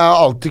 Nei, jeg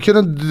har alltid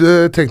kunnet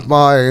tenkt meg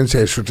å ha egen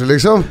T-skjorte,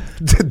 liksom.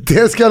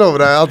 Det skal jeg love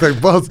deg, jeg har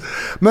tenkt på.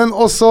 Men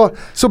også,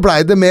 så blei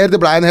det mer, det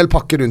blei en hel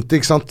pakke rundt,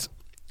 ikke sant?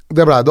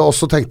 Det blei det, og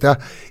så tenkte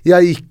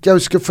jeg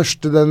husker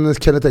første den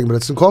Kenneth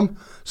Engebretsen kom,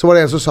 så var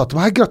det en som sa til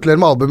meg, hei,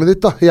 gratulerer med albumet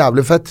ditt da,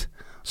 jævlig fett.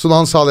 Så da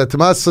han sa det til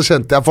meg, så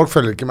kjente jeg, folk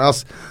følger ikke med,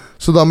 ass.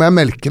 Så da må jeg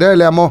melke det,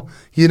 eller jeg må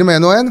gi det med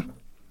en og en.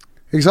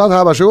 Ikke sant?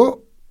 Her, vær så god.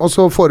 Og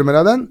så former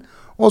jeg den,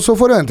 og så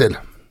får du en til.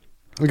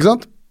 Ikke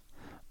sant?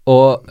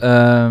 Og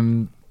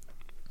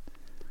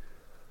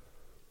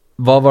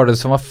hva var det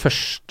som var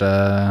første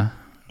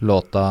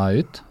låta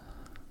ut?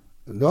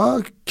 Det var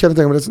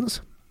Kenneth Engebretsen,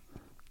 altså.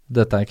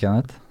 Dette er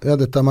Kenneth? Ja,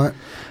 dette er meg.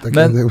 Det er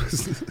Men Kenneth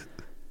Engebretsen.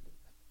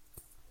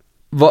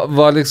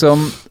 Hva liksom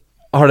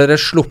Har dere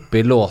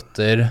sluppet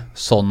låter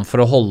sånn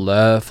for å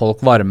holde folk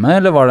varme,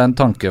 eller var det en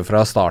tanke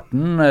fra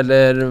starten,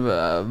 eller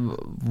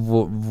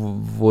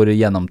hvor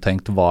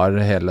gjennomtenkt var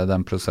hele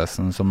den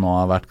prosessen som nå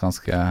har vært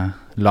ganske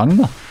lang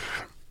da?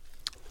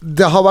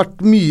 Det har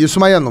vært mye som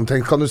er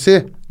gjennomtenkt, kan du si,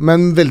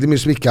 men veldig mye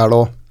som ikke er det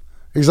også,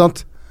 ikke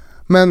sant?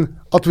 Men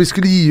at vi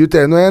skulle gi ut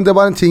en og en, det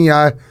var en ting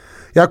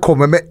jeg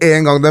kom med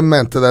en gang de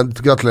mente den,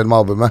 gratulerer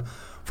med albumet,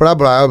 for der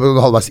ble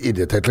jeg halvveis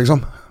irritert, liksom.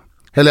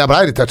 Eller jeg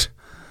ble irritert.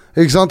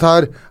 Ikke sant?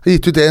 Her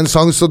gitt ut en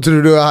sang, så tror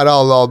du her er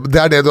alle album. Det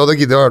er det du hadde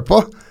giddet å høre på.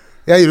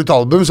 Jeg gir ut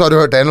album, så har du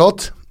hørt en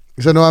låt.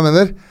 Skjønner du hva jeg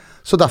mener?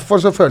 Så derfor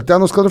så følte jeg,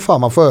 nå skal du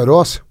faen meg få høre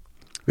også,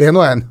 ass. En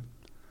og en.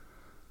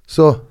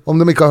 Så om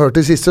de ikke har hørt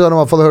det siste, så har de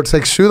i hvert fall hørt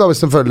 6-7 da,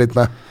 hvis de følger litt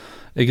med.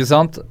 Ikke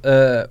sant?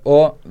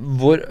 Og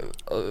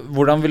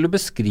hvordan vil du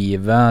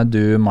beskrive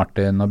du,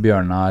 Martin og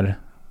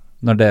Bjørnar,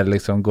 når dere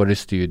liksom går i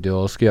studio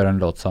og skal gjøre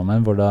en låt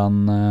sammen?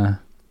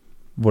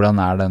 Hvordan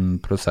er den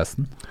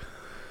prosessen?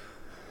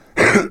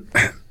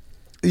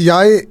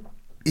 Jeg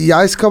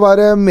skal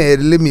være mer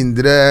eller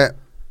mindre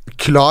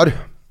klar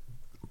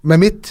med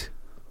mitt,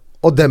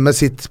 og dem med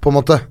sitt, på en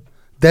måte.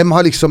 Dem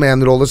har liksom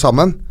en rolle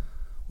sammen,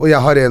 og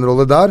jeg har en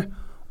rolle der,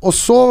 og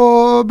så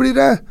blir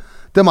det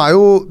de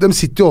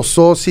sitter jo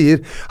også og sier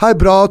hei,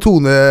 bra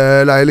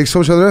toneleie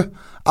liksom, skjønner du?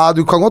 Ja,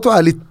 du kan godt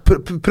være litt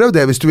prøv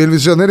det hvis du vil,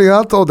 hvis du skjønner, ikke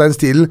sant? Og den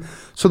stilen.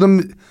 Så de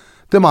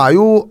er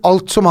jo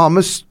alt som har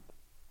med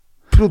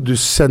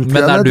produsentene.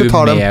 Men er du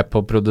med på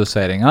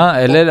produseringa,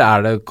 eller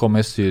er det komme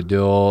i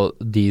studio,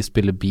 de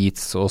spiller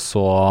beats, og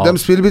så de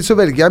spiller beats, så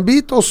velger jeg en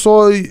beat, og så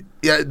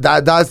det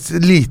er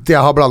lite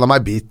jeg har blandet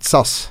meg beats,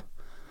 ass.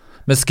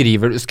 Men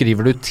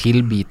skriver du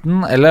til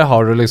beaten, eller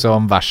har du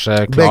liksom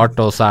verset klart,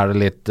 og så er det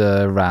litt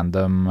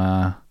random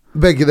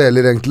Begge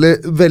deler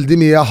egentlig.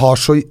 Veldig mye. Jeg har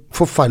så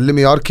forferdelig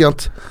mye ark, ikke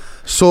sant?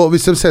 Så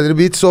hvis de sender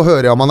beat, så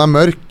hører jeg om man er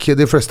mørk.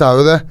 De fleste er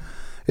jo det.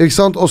 Ikke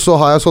sant? Og så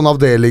har jeg sånne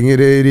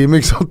avdelinger i rim,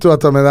 ikke sant? Du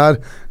vet hva med det her.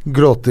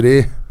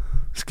 Gråteri,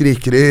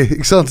 skrikeri,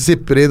 ikke sant?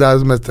 Sipperi, det er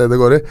det mest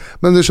det går i.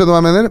 Men du skjønner hva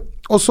jeg mener?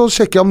 Og så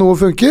sjekker jeg om noe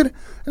funker,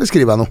 eller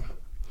skriver jeg noe.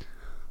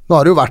 Nå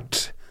har det jo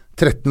vært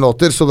 13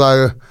 låter, så det er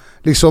jo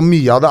liksom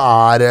mye av det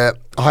har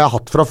jeg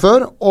hatt fra før,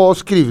 og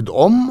skrevet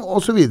om,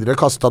 og så videre,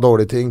 kastet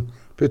dårlige ting,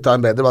 puttet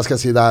en bedre, hva skal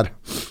jeg si det her.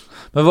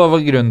 Men hva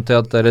var grunnen til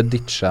at dere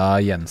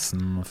ditcha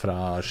Jensen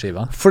fra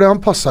skiva? Fordi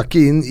han passet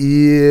ikke inn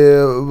i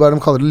hva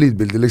de kaller det,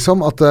 lydbildet, liksom.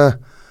 At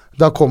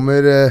da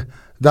er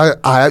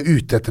jeg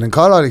ute etter en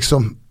kar, da,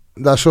 liksom.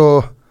 Det er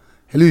så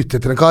eller ute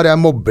etter en kar,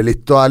 jeg mobber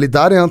litt og er litt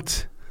der,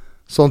 egentlig.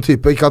 Sånn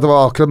type, ikke at det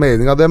var akkurat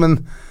meningen av det, men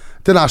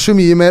den er så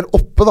mye mer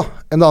oppe da,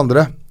 enn det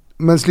andre.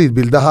 Mens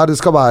lydbildet her, det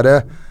skal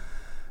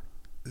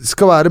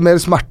være mer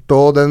smerte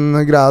og den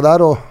greia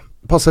der, og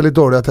passer litt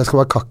dårlig at jeg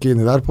skal være kakk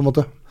inni der, på en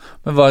måte.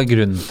 Men hva er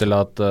grunnen til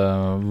at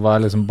hva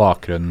er liksom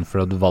bakgrunnen for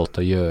at du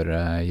valgte å gjøre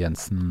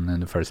Jensen in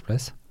the first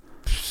place?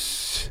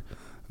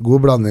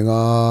 God blanding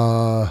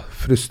av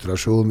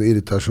frustrasjon,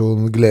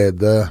 irritasjon,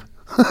 glede.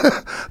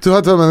 Du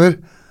vet hva jeg mener?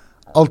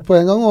 Alt på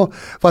en gang, og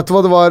vet du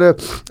hva det var?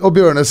 Og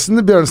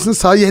Bjørnesen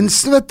sa,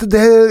 Jensen, vet du,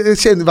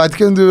 vet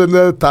ikke om du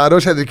dette her,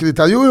 og kjenner ikke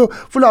ditt her. Jo,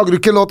 for lager du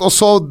ikke en låt? Og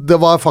så, det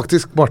var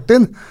faktisk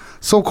Martin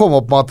som kom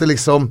opp med at det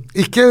liksom,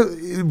 ikke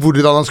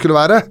hvordan han skulle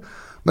være,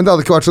 men det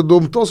hadde ikke vært så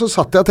dumt, og så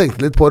satt jeg og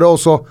tenkte litt på det, og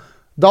så,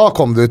 da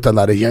kom det ut den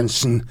der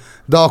Jensen,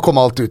 da kom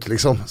alt ut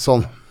liksom,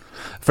 sånn.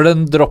 For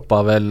den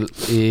droppet vel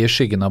i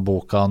skyggen av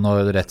boka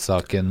når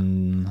rettssaken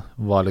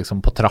var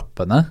liksom på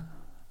trappene?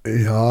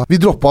 Ja, vi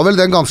droppet vel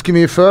den ganske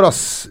mye før,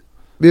 ass.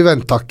 Vi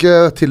ventet ikke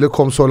til det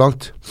kom så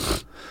langt.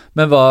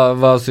 Men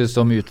hva synes du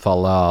om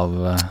utfallet av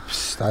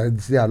Det er et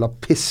jævla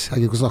piss, jeg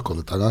kan ikke snakke om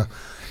dette engang.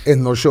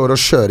 1 år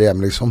å kjøre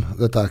hjem liksom,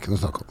 dette er ikke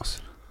noe å snakke om, ass.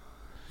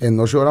 1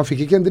 år, han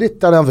fikk ikke en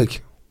dritt, det er det han fikk.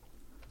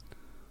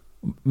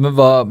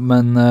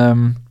 Men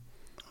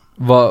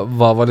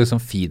hva var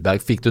liksom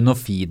feedback? Fikk du noe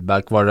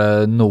feedback? Var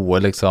det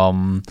noe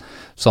liksom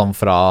sånn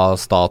fra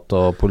stat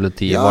og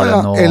politi? Ja, var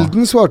det noe?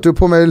 Elden svarte jo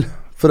på mail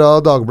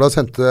fra Dagbladet,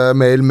 sendte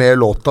mail med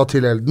låta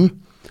til Elden,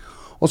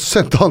 og så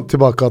sendte han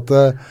tilbake at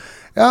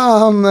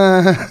han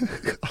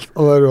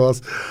var rå,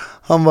 ass.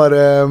 Han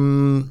bare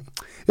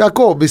Jeg er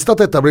ikke overbevist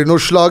at dette blir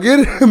noe slager,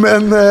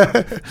 men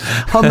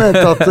han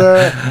mente at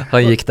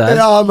Han gikk der.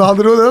 Ja, han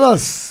dro det da.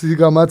 Han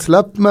ga meg et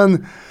slapp, men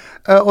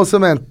og så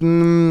mente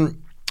han,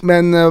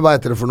 men hva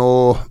heter det for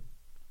noe?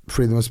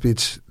 Freedom of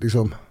speech,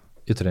 liksom.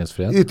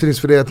 Ytringsfrihet.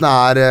 Ytringsfriheten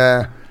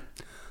er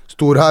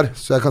stor her,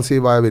 så jeg kan si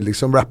hva jeg vil,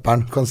 liksom.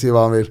 Rapperen kan si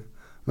hva han vil,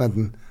 mente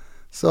han.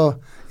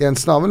 Så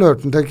Jensen har vel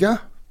hørt den, tenker jeg.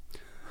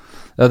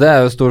 Ja, det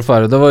er jo stor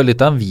fare. Det var jo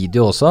litt av en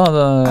video også,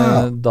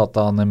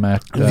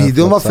 dataanimert.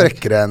 Videoen var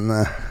frekkere enn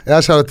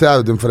jeg sa det til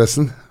Audun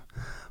forresten.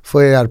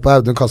 Får jeg hjelp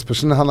av Audun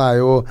Kaspersen. Han er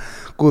jo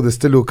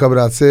godeste Luca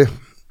Brazzi.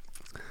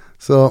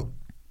 Så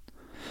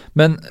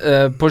Men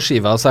på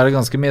skiva så er det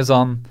ganske mye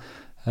sånn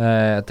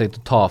jeg tenkte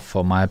å ta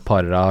for meg et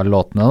par av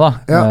låtene da.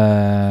 Ja.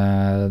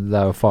 Det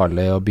er jo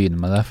farlig å begynne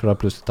med det, for da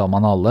plutselig tar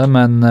man alle.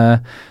 Men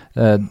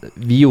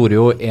vi gjorde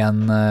jo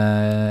en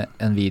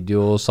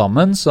video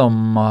sammen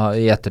som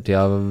i ettertid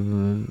har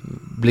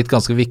blitt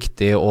ganske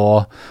viktig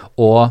og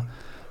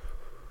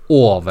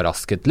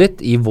overrasket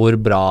litt i hvor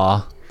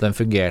bra den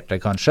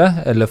fungerte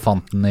kanskje,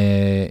 elefanten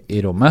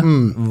i rommet.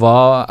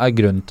 Hva er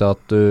grunnen til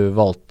at du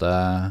valgte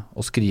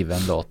å skrive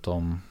en låt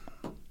om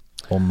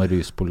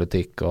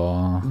ruspolitikk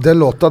og... Den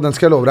låta, den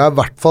skal jeg love deg, er i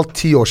hvert fall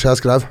 10 år siden jeg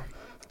skrev.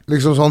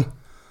 Liksom sånn.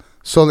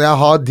 Sånn, jeg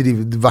har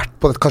vært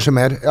på dette, kanskje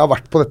mer. Jeg har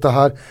vært på dette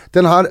her.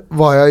 Den her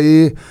var jeg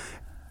i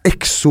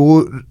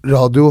Exo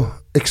Radio,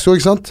 Exo,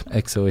 ikke sant?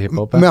 Exo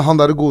hiphop, ja. Med han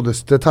der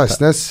godeste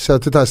Teisnes,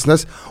 kjære til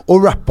Teisnes,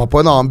 og rappa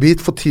på en annen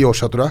beat for 10 år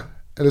siden, tror jeg.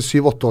 Eller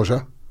 7-8 år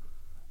siden.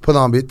 På en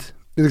annen beat.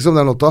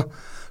 Liksom den låta.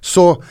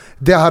 Så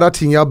det her er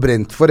ting jeg har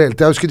brent for hele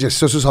tiden. Jeg husker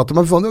Jesse også sa til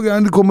meg, faen,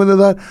 det kom med det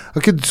der. Det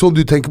er ikke sånn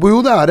du tenker på. Jo,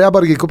 det er det. Jeg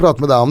bare gikk og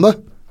pratet med deg om det.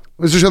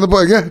 Hvis du skjønner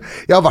poenget.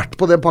 Jeg har vært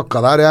på den pakka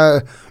der.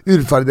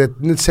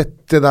 Urettferdigheten,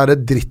 sett det der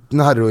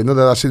dritten, heroin og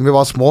det der siden vi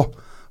var små.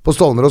 På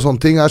Stovner og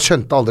sånne ting. Jeg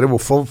skjønte aldri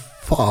hvorfor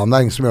faen det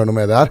er ingen som gjør noe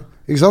med det her.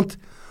 Ikke sant?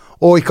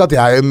 Og ikke at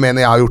jeg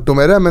mener jeg har gjort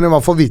noe med det, men i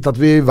hvert fall vite at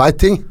vi vet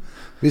ting.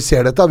 Vi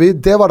ser dette,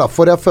 det var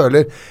derfor jeg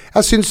føler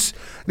jeg synes,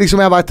 liksom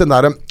jeg vet den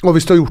der og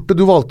hvis du har gjort det,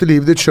 du valgte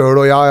livet ditt selv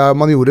og ja,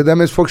 man gjorde det,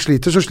 mens folk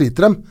sliter, så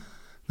sliter de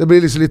det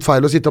blir liksom litt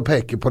feil å sitte og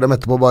peke på dem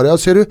etterpå bare, ja,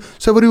 ser du,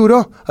 se hva du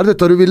gjorde er det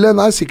dette du ville?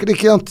 Nei, sikkert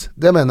ikke, jant.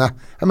 Det mener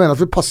jeg mener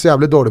at vi passer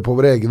jævlig dårlig på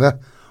våre egne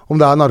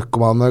om det er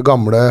narkomane,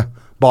 gamle,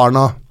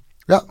 barna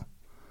ja.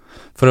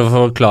 For å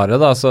forklare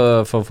da,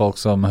 så for folk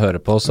som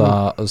hører på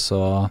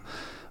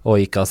og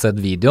ikke har sett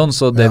videoen,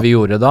 så det vi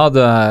gjorde da,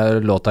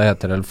 låta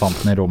heter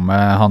Elefanten i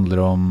rommet,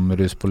 handler om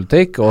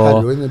ruspolitikk,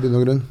 heroin i bunn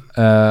og grunn.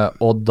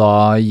 Og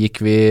da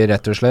gikk vi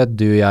rett og slett,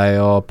 du, jeg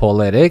og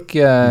Paul Erik,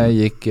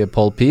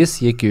 Paul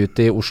Peace, gikk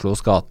ut i Oslos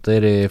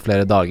gater i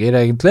flere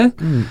dager egentlig,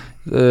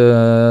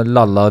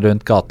 lalla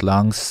rundt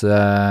gatelangs,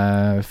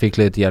 fikk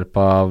litt hjelp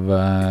av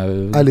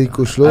Jeg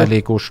liker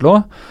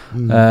Oslo,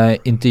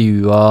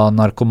 intervjua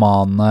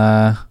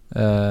narkomane,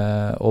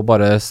 og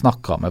bare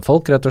snakka med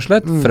folk rett og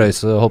slett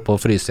holdt på å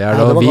fryse ihjel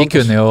og vi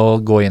kunne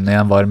jo gå inn i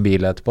en varm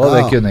bil etterpå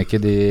det kunne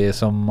ikke de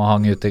som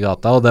hang ute i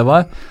gata og det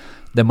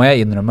må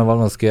jeg innrømme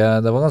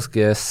det var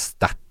ganske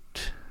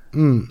sterkt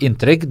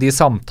inntrykk, de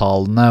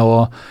samtalene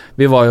og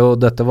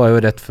dette var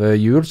jo rett før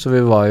jul så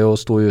vi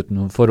sto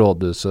utenfor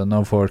rådhuset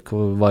når folk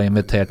var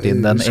invitert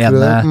inn den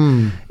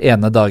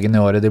ene dagen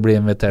i året de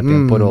ble invitert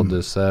inn på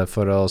rådhuset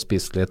for å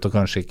spise litt og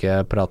kanskje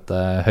ikke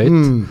prate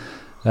høyt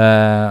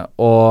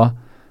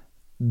og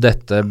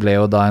dette ble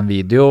jo da en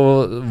video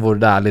hvor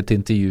det er litt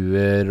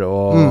intervjuer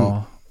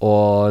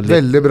og litt...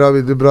 Veldig bra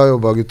video, bra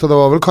jobba gutta. Det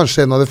var vel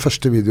kanskje en av de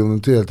første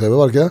videoene til YLTV,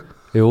 var det ikke det?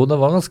 Jo, det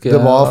var ganske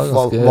var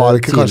det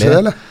ikke tidlig. Kanskje det,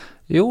 eller?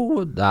 Jo,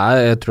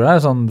 jeg tror det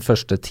er sånn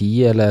første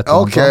 10 eller et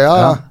eller annet sånt.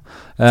 Ja.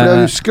 For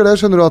jeg husker det,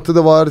 skjønner du, at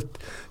det var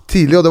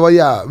tidlig, og det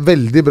var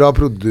veldig bra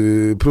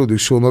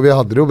produksjon, og vi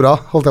hadde det jo bra,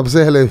 holdt jeg på å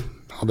si, eller...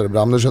 hadde det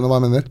bra, men du skjønner hva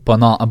jeg mener. På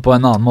en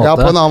annen måte. Ja,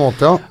 på en annen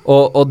måte, ja.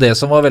 Og det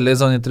som var veldig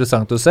sånn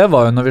interessant å se,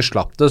 var jo når vi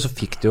slapp det, så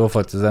fikk det jo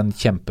faktisk en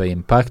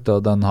kjempeimpact,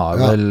 og den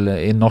har vel,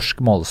 i norsk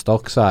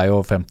målestokk, så er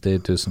jo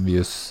 50 000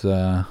 views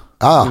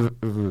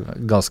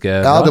ganske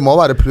bra. Ja, det må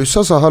være pluss,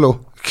 altså,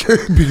 hallo.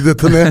 Bygg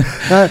dette ned.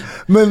 Nei,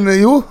 men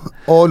jo,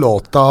 og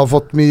låta har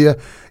fått mye.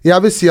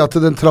 Jeg vil si at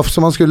den traff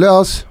som man skulle,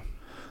 altså.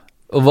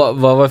 Og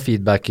hva var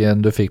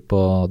feedbacken du fikk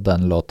på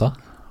den låta?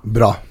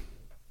 Bra.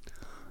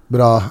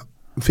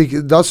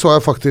 Da så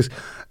jeg faktisk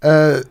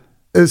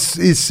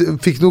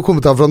fikk noen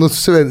kommentarer fra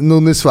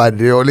noen i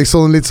Sverige og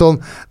liksom litt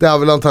sånn, det er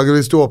vel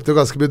antageligvis du åpner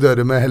ganske mye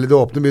dører med, eller du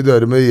åpner mye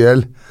dører med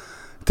YL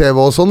TV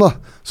og sånn da,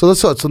 så det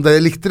så ut som det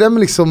likte dem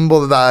liksom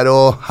både der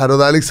og her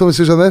og der liksom, hvis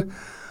du skjønner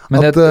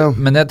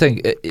men jeg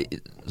tenker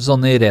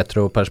sånn i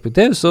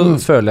retroperspektiv så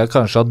føler jeg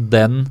kanskje at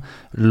den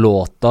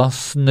låta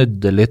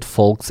snudde litt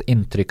folks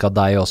inntrykk av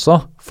deg også,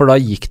 for da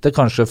gikk det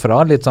kanskje fra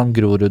litt sånn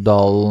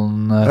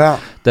Groruddalen,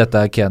 dette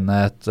er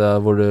Kenneth,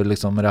 hvor du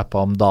liksom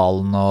rappet om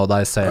dalen og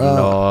deg selv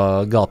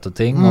og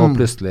gateting, og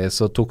plutselig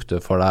så tok du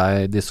for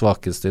deg de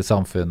svakeste i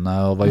samfunnet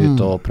og var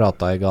ute og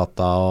pratet i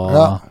gata og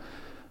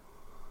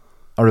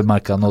Har du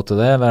merket noe til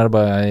det, eller er det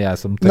bare jeg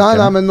som tenker?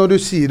 Nei, men når du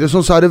sier det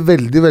sånn, så er det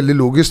veldig, veldig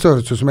logisk. Det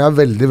høres ut som jeg er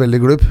veldig, veldig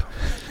glubb.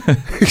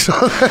 Ikke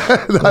sant?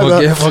 Du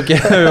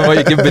må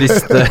ikke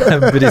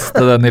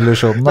briste den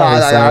illusjonen da.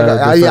 Nei,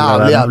 jeg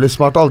er jævlig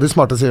smart. Aldri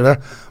smarte sier det.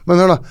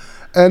 Men hør da.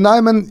 Nei,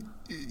 men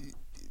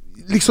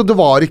liksom det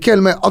var ikke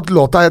helt med at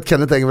låta het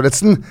Kenneth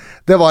Engebretsen.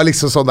 Det var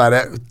liksom sånn der,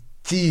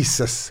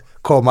 Jesus,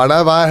 kommer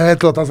der, hva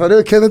het låta, sa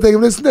du? Kenneth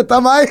Engebretsen, dette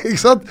er meg,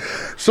 ikke sant?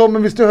 Så,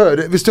 men hvis du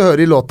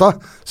hører i låta,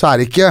 så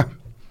er det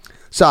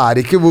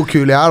ikke hvor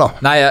kul jeg er da.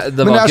 Nei,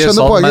 det var ikke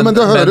sånn, poenget, men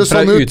det høres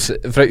sånn ut.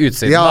 Fra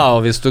utsiden da,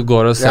 og hvis du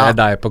går og ser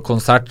deg på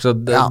konsert, så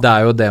det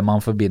er jo det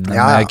man forbinder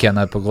med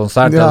Kenneth på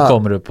konsert. Da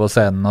kommer du på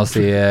scenen og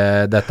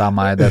sier, dette er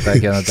meg, dette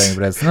er Kenneth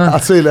Engebretsen. Ja,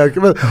 så ille er det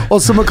ikke, men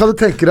også kan du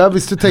tenke deg,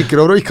 hvis du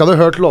tenker over og ikke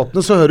hadde hørt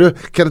låtene, så hører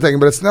du Kenneth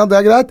Engebretsen, ja,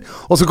 det er greit.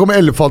 Og så kommer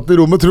elefanten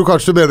i rommet, tror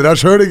kanskje du bedre deg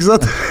selv, ikke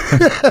sant?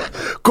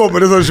 Kommer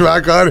det sånn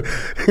svær kar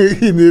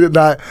inn i det,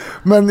 nei.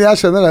 Men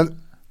jeg skjønner den.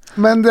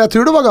 Men jeg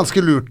tror det var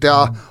ganske lurt, ja.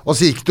 Og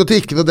så gikk det jo til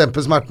ikke noe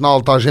dempe smerten,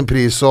 alt har sin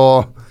pris,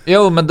 og...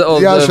 Jo, men det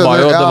var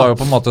jo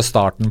på en måte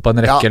starten på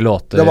en rekke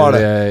låter. Det var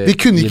det. Vi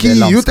kunne ikke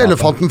gi ut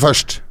elefanten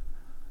først,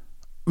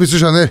 hvis du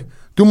skjønner.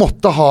 Du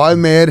måtte ha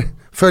en mer,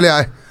 føler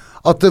jeg.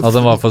 At den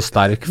var for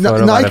sterk for å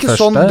være første? Nei, ikke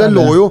sånn, den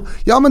lå jo...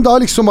 Ja, men da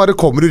liksom bare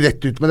kommer du rett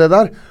ut med det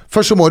der.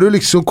 Først så må du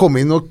liksom komme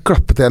inn og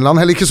klappe til en eller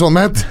annen, heller ikke sånn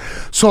med et.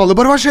 Så alle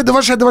bare, hva skjedde?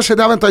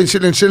 Ja, vent da,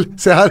 unnskyld.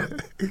 Se her.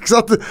 Ikke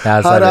sant?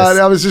 Her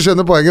ja, hvis du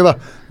skjønner poenget da.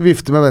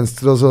 Vifte med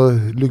venstre, og så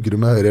lugger du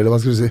med høyre, eller hva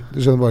skal du si? Du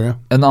skjønner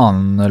poenget. En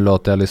annen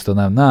låt jeg har lyst til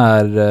å nevne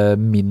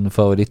er min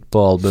favoritt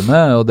på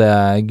albumet, og det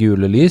er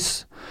Gule Lys,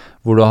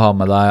 hvor du har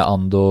med deg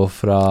Ando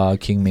fra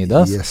King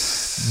Midas. Yes.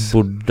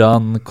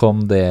 Hvordan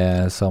kom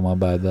det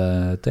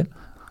samarbeidet til?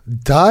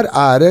 Der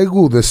er det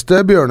godeste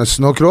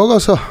Bjørnesen og Krog,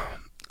 altså.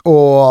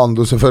 Og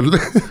Ando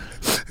selvfølgelig.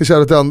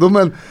 Kjære til Ando,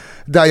 men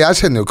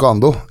jeg kjenner jo ikke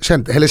Ando.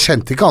 Kjente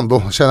ikke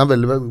Ando. Kjenner en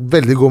veldig,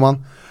 veldig god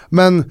mann.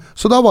 Men,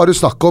 så da var det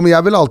snakk om,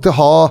 jeg vil alltid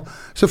ha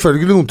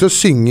selvfølgelig noen til å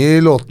synge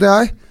i låtene,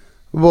 jeg.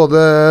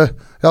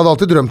 Jeg hadde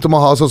alltid drømt om å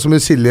ha sånn som i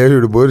Silje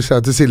Huleboer,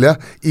 kjære til Silje,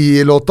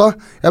 i låta.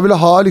 Jeg ville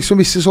ha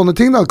liksom visse sånne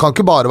ting, da. Det kan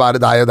ikke bare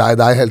være deg og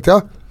deg hele tida.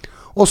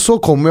 Og så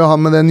kom jo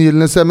han med den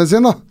gyllene stemmen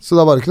sin, da. Så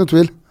da var det ikke noe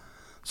tvil.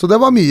 Så det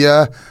var mye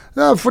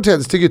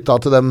fortjeneste til gutta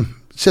til dem.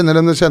 Kjenner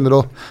dem, kjenner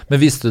også.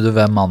 Men visste du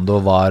hvem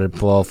Ando var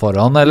på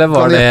forhånd, eller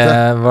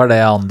var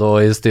det Ando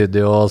i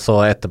studio, og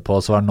så etterpå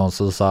så var det noen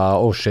som sa,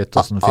 oh shit,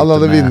 hvordan fikk du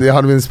med? Han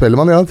hadde vunnet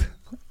Spellemann, ja.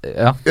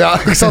 Ja,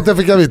 ikke sant, det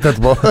fikk jeg vite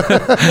etterpå.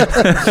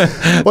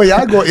 Og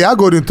jeg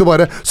går rundt og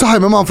bare, så har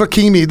jeg med en mann fra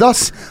King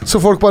Midas,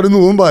 så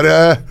noen bare,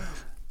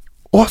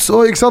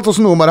 så, ikke sant, og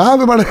så noen bare,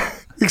 hvem er det?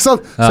 Ikke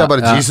sant? Så jeg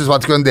bare, Jesus,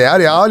 vet ikke hvem det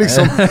er? Ja,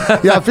 liksom,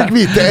 jeg fikk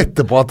vite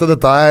etterpå at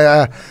dette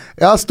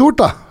er stort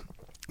da.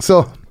 Så.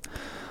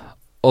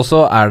 Og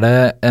så er det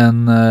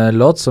en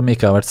låt som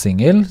ikke har vært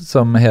single,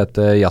 som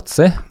heter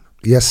Yatzy.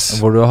 Yes.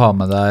 Hvor du har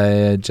med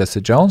deg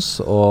Jesse Jones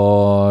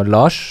og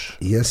Lars.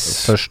 Yes.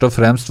 Først og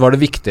fremst var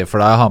det viktig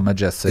for deg å ha med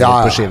Jesse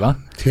på skiva?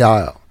 Ja,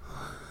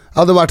 det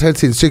hadde vært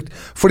helt sinnssykt.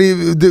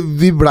 Fordi det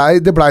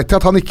ble til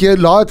at han ikke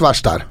la et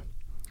vers der.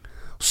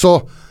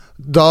 Så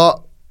da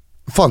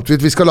fant vi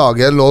ut vi skal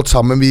lage en låt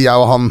sammen, jeg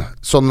og han,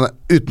 sånn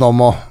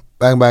utenom og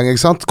bang bang,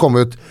 ikke sant? Kom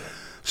ut.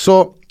 Så,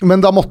 men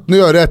da måtte han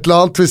gjøre et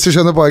eller annet, hvis du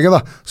skjønner poenget da.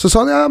 Så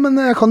sa han, ja, men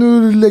jeg kan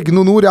jo legge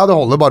noen ord. Ja, det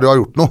holder bare du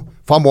har gjort noe.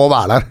 For han må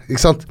være der,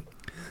 ikke sant?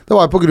 Det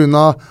var jo på grunn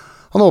av,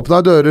 han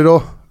åpnet dører,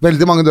 og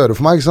veldig mange dører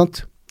for meg, ikke sant?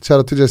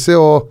 Kjære til Jesse,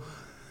 og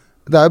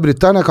det er jo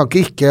brytteren, jeg kan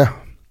ikke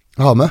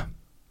ha med,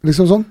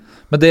 liksom sånn.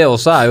 Men det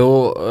også er jo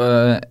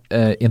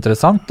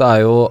interessant, det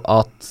er jo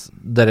at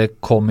dere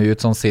kom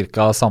ut sånn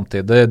cirka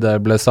samtidig, det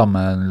ble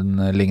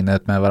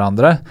sammenlignet med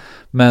hverandre,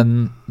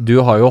 men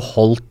du har jo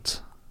holdt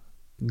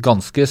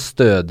ganske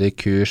stødig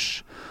kurs.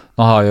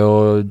 Nå har jo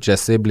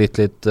Jesse blitt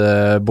litt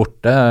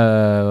borte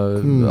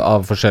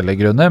av forskjellige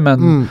grunner,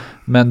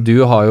 men du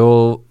har jo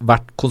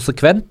vært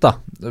konsekvent da,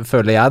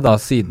 føler jeg da,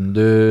 siden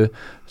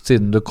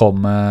du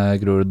kom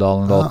med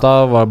Groruddalen-låta,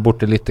 var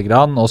borte litt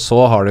grann, og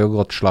så har det jo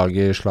gått slag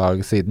i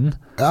slag siden.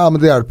 Ja, men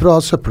det hjelper å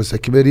ha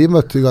søppelsekker med rim,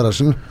 vet du, i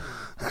garasjen.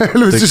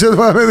 Eller hvis du skjønner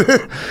hva jeg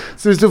mener.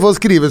 Så hvis du får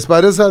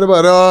skrivesperre, så er det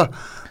bare å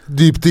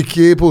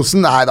dypdykke i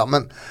posen. Neida,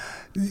 men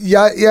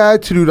jeg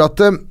tror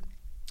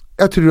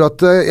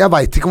at jeg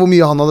vet ikke hvor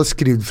mye han hadde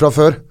skrevet fra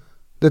før.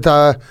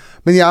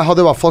 Men jeg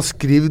hadde i hvert fall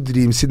skrevet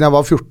rim siden jeg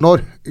var 14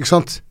 år, ikke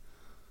sant?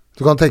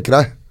 Du kan tenke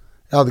deg.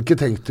 Jeg hadde ikke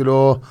tenkt til å...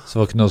 Så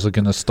var det ikke noe som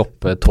kunne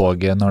stoppe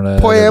toget når det...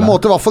 På en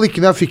måte, i hvert fall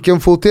ikke når jeg fikk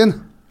en fot inn.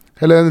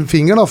 Eller en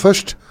finger da,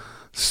 først.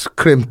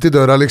 Klemt i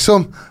døra,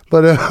 liksom.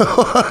 Bare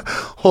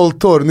holdt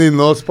tårene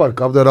inne og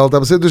sparket av døra, alt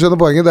jeg på å si. Du skjønner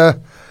poenget,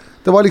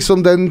 det var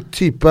liksom den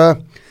type...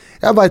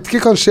 Jeg vet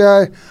ikke, kanskje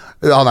jeg...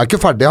 Han er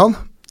ikke ferdig, han.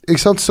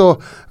 Ikke sant? Så,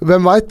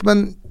 hvem vet,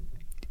 men...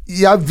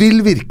 Jeg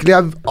vil virkelig,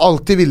 jeg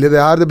alltid ville det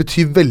her. Det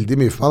betyr veldig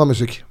mye for meg da,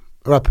 musikk.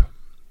 Rap.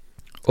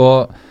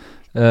 Og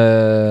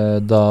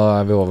da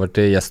er vi over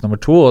til gjest nummer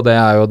 2, og det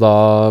er jo da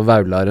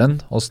Vaularen.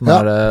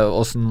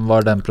 Hvordan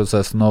var den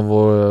prosessen, og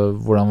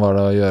hvordan var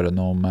det å gjøre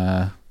noe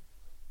med...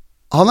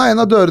 Han er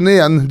en av dørene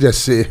igjen,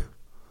 Jesse,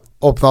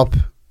 åpnet opp.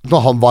 når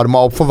han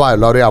varmet opp for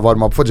Veilar, og jeg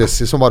varmet opp for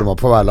Jesse, som varmet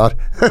opp for Veilar.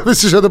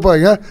 Hvis du skjønner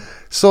poenget.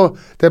 Så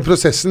den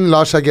prosessen,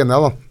 Lars er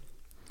genial, da.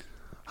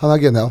 Han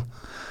er genial.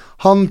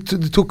 Han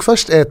tok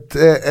først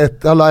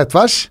han la et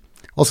vers,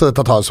 og så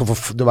dette tar,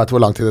 du vet hvor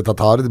lang tid dette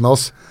tar med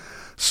oss.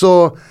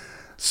 Så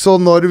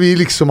når vi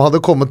liksom hadde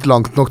kommet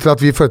langt nok til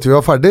at vi følte vi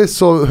var ferdig,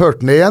 så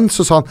hørte han det igjen,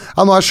 så sa han,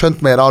 ja, nå har jeg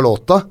skjønt mer av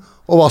låta,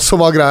 og hva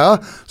som var greia,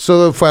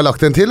 så får jeg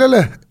lagt en til,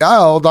 eller?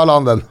 Ja, og da la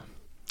han den.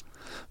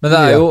 Men det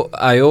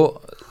er jo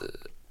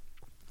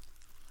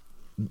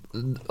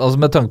altså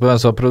med tanke på hvem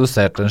som har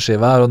produsert den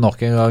skiva her, og nok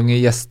en gang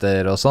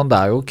gjester og sånn, det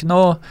er jo ikke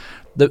noe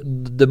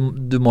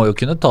du må jo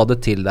kunne ta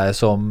det til deg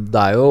som, det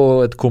er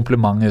jo et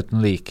kompliment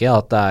uten like,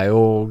 at det er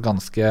jo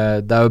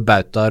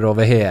bautaer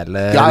over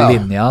hele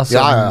linja som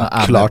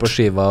er med på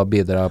skiva og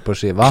bidrar på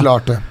skiva.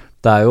 Klart det.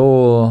 Det er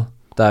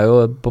jo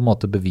på en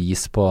måte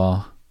bevis på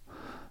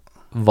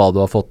hva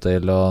du har fått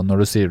til, og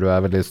når du sier du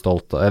er veldig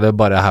stolt, eller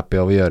bare happy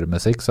over å gjøre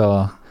musikk,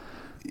 så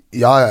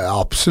ja, jeg er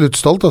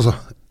absolutt stolt, altså.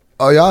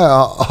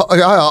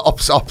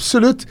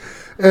 Absolutt.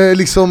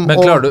 Liksom,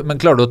 men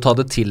klarer du å ta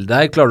det til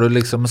deg? Klarer du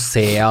liksom å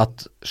se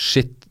at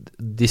shit,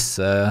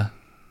 disse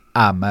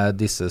er med,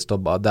 disse står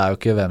bak? Det er jo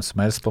ikke hvem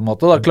som helst, på en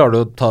måte. Da klarer du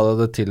å ta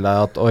det til deg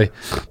at oi,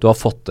 du har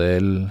fått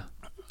til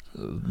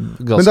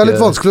ganske... Men det er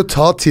litt vanskelig å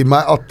ta til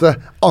meg at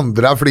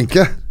andre er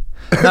flinke.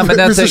 Nei, men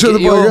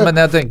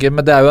jeg tenker,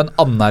 men det er jo en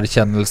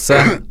anerkjennelse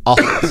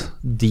at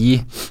de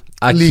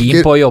er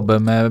keen på å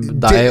jobbe med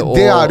deg.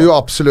 Det er det jo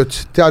absolutt.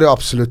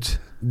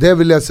 Det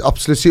vil jeg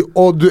absolutt si.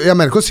 Og jeg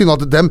mener ikke å si noe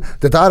at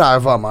dette her er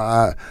jo for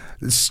meg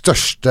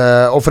største,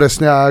 og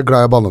forresten jeg er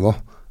glad i å banne nå.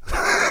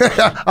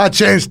 I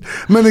changed.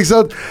 Men ikke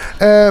sant,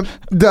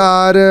 det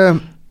er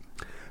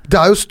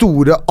jo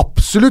store,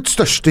 absolutt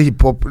største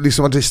hiphop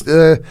liksom artist,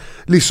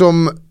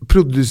 liksom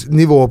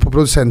nivået på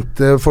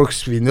produsenter, folk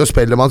vinner jo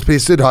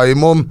Spellemannspriser.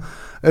 Raymond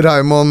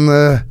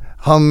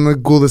han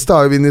godeste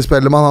har jo vinner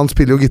Spellemann, han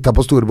spiller jo gitar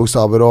på store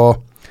bokstaver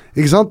og,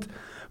 ikke sant,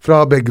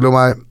 fra Begge og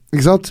meg,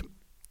 ikke sant.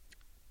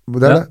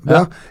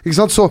 Ja. Ikke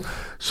sant?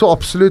 Så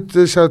absolutt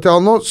kjære til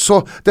han nå. Så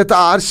dette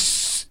er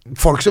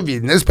folk som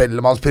vinner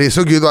Spellemannspris,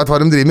 og Gud vet hva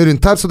de driver med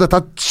rundt her, så dette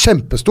er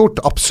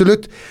kjempestort,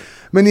 absolutt.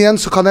 Men igjen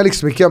så kan jeg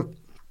liksom ikke.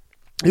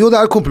 Jo, det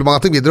er et kompliment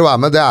at de gidder å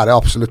være med, det er det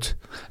absolutt.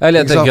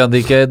 Jeg tenker at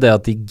ikke det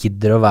at de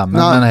gidder å være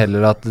med, men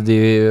heller at de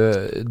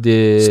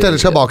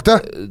steller seg bak det.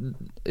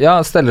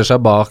 Ja, steller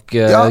seg bak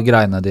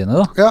greiene dine,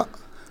 da. Ja,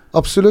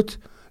 absolutt.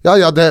 Ja,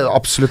 det er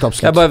absolutt.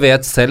 Jeg bare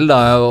vet selv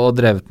da, og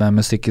drevet med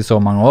musikk i så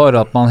mange år,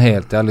 at man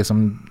hele tiden liksom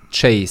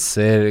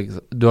chaser,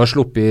 du har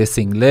sluppet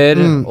singler,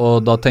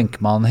 og da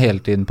tenker man hele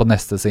tiden på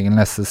neste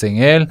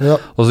singel,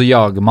 og så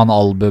jager man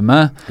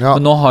albumet.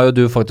 Men nå har jo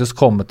du faktisk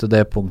kommet til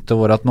det punktet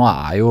hvor at nå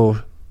er jo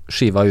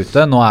skiva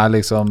ute, nå er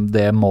liksom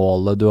det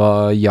målet du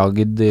har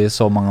jagd i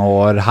så mange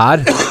år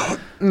her.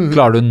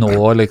 Klarer du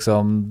nå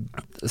liksom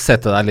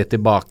sette deg litt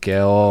tilbake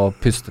og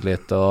puste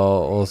litt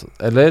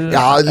eller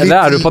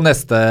er du på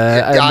neste?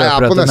 Jeg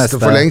er på neste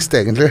for lengst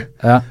egentlig,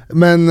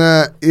 men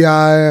det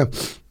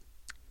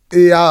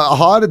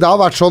har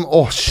vært sånn,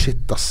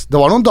 shit ass,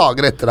 det var noen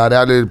dager etter her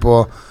jeg lurer på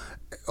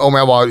om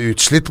jeg var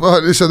utslitt,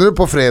 skjønner du,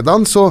 på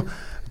fredagen så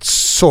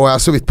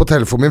jeg så vidt på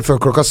telefonen min før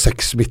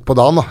 6 midt på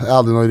dagen da. Jeg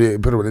hadde noen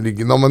problemer i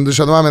ryggen nå, men du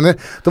skjønner hva jeg mener,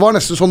 det var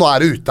nesten sånn, nå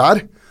er det ute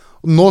her,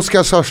 nå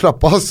skal jeg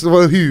slappe av,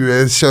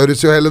 huet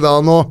kjøres jo hele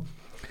dagen og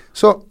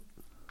så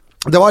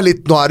det var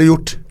litt, nå er det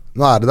gjort,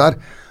 nå er det der,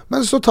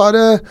 men så tar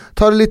det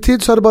litt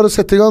tid, så er det bare å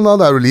sette i gang da,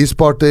 det er release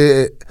party,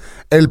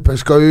 LP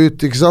skal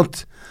ut, ikke sant?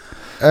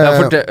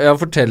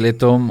 Fortell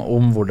litt om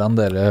hvordan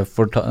dere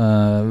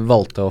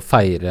valgte å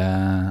feire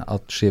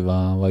at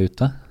skiva var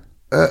ute.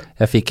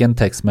 Jeg fikk en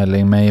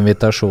tekstmelding med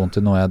invitasjon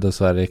til noe jeg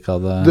dessverre ikke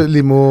hadde.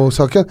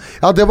 Limo-saken?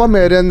 Ja, det var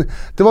mer en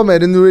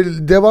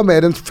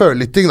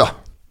følelytting da.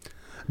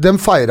 Den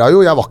feiret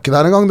jo, jeg var ikke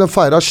der en gang, den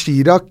feiret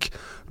Chirac,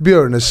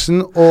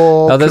 Bjørnesen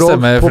og det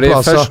stemmer, fordi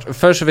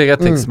først fikk jeg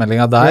tekstmelding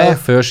av deg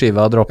før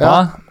skiva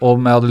droppet,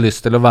 om jeg hadde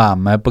lyst til å være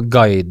med på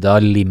guida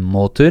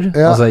limo-tur,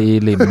 altså i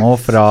limo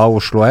fra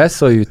Oslo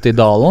S og ut i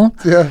Dalen.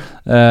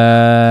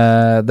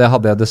 Det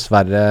hadde jeg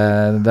dessverre,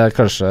 det er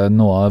kanskje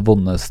noe av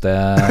vondeste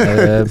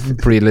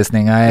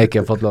pre-listeninga jeg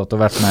ikke har fått lov til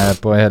å være med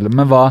på hele,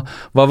 men hva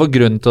var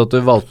grunnen til at du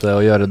valgte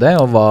å gjøre det?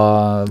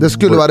 Det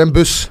skulle være en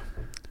buss,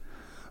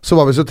 så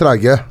var vi så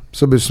trege,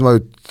 så bussen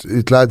var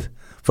utleid,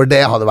 for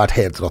det hadde vært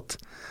helt rått.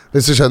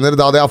 Hvis du skjønner,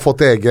 da hadde jeg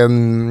fått egen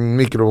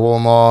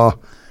mikrofon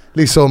og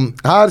liksom,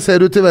 her ser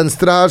du til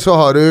venstre her, så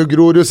har du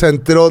Grorud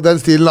Senter og den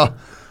stilen da.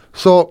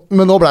 Så,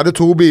 men nå ble det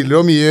 2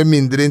 biler og mye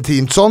mindre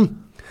intimt sånn.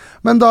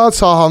 Men da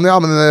sa han,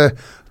 men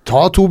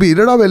ta 2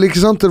 biler da vel,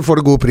 ikke sant? Dere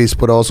får det god pris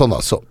på det og sånn da,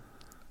 så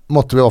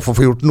måtte vi i hvert fall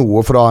få gjort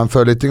noe for å ha en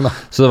følelytting da.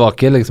 Så det var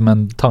ikke liksom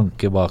en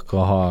tanke bak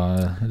å ha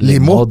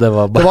limo? Det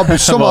var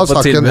buss som var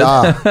saken.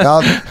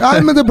 Nei,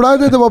 men det ble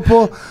det. Det var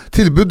på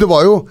tilbud. Det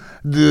var jo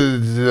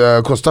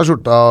det kostet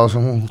skjorta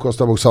som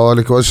kostet buksa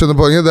likevel. Skjønner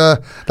poenget?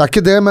 Det er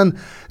ikke det, men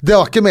det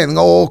var ikke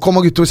meningen å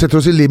komme gutter og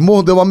sette oss i limo.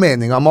 Det var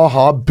meningen med å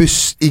ha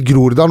buss i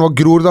Groruddalen. Og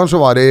Groruddalen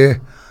så var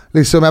det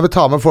liksom, jeg vil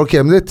ta med folk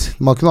hjem dit.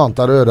 Man har ikke noe annet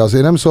der å gjøre,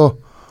 sier dem, så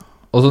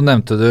Og så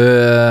nevnte du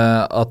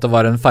at det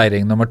var en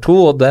feiring nummer 2,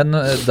 og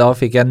da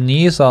fikk jeg en ny,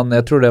 sånn,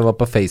 jeg tror det var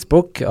på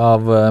Facebook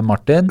av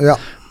Martin. Ja.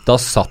 Da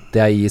satt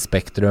jeg i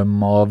Spektrum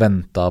og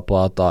ventet på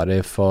at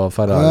Arif og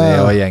Ferrari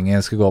og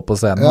gjengen skulle gå på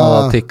scenen, og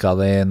da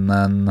tikket det inn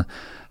en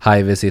hei,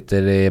 vi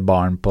sitter i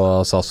baren på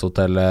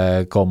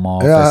SAS-hotellet, kom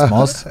og fest med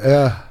oss.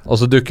 Og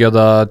så dukker jo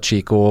da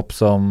Chico opp,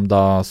 som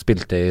da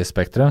spilte i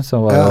Spektrum, så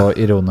var jo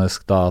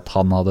ironisk da at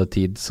han hadde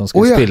tid som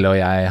skulle spille,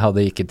 og jeg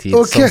hadde ikke tid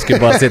som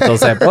skulle bare sitte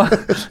og se på.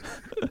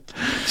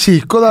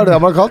 Chico, det det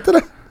han var kalt,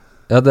 eller?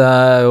 Ja, det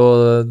jo,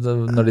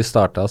 når de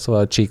startet så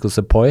var Chico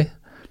Sepoy.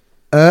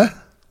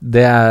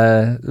 Det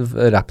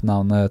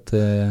rappnavnet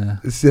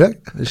til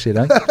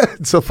Chirag.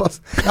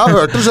 Såpass. Jeg har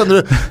hørt det, skjønner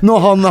du.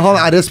 Når han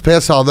RSP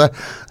sa det.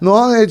 Nå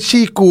han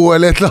Chico,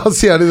 eller et eller annet,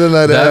 sier de den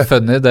der. Det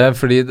funny det,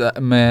 fordi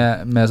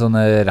med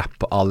sånne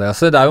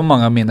rap-aliaser, det jo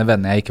mange av mine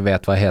venner jeg ikke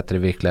vet hva heter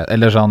i virkeligheten.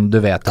 Eller sånn,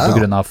 du vet det på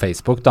grunn av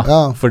Facebook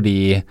da.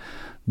 Fordi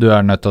du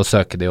nødt til å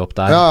søke de opp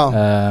der.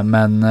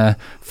 Men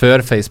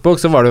før Facebook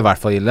så var det i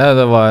hvert fall ille.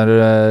 Det var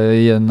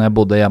når jeg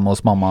bodde hjemme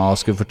hos mamma og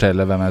skulle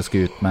fortelle hvem jeg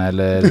skulle ut med,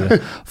 eller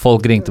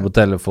folk ringte på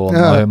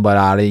telefonen, og hun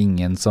bare, det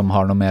ingen som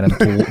har noe mer enn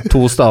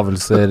to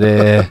stavelser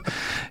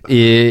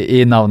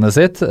i navnet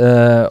sitt?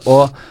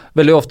 Og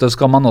veldig ofte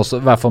skal man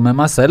også, i hvert fall med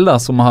meg selv da,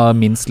 som har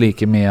minst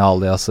like mye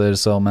aliaser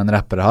som en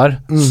rapper har,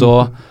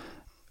 så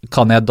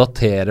kan jeg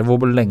datere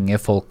hvor lenge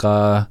folk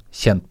har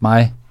kjent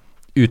meg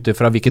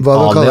utifra hvilket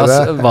alias,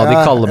 hva de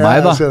kaller meg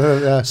da.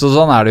 Så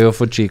sånn det jo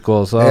for Chico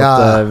også,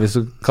 at hvis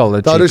du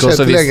kaller Chico,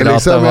 så viser det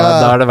at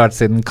da har det vært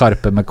siden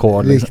Karpe med K,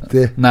 liksom.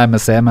 Nei,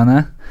 med C, mener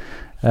jeg.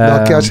 Da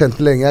har ikke jeg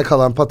kjent lenge, jeg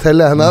kaller han Patel,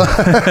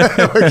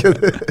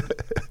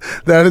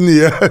 det det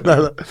nye.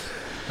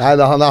 Nei,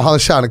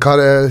 han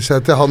kjernekar,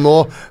 han nå,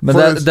 for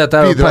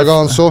bidraget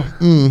han så.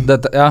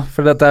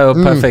 For dette jo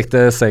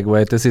perfekte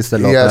segway til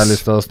siste låt jeg har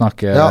lyst til å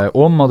snakke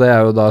om, og det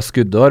jo da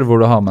Skuddår, hvor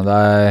du har med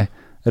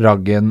deg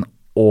Raggen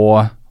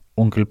og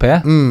Onkel P.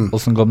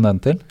 Hvordan kom den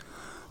til?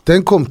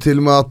 Den kom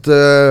til med at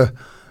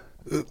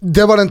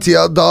det var den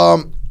tida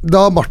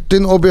da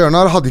Martin og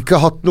Bjørnar hadde ikke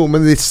hatt noe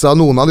med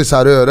noen av disse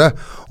her å gjøre,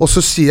 og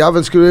så sier jeg,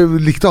 hvem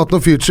skulle likt å ha hatt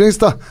noen featurings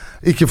da?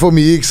 Ikke for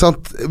mye, ikke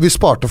sant? Vi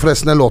sparte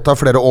forresten den låta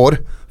flere år,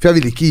 for jeg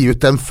ville ikke gi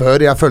ut den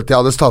før jeg følte jeg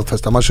hadde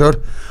stadfestet meg selv,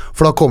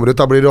 for da kommer det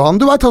ut, da blir det jo han,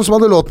 du vet han som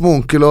hadde låt med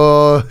Onkel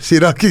og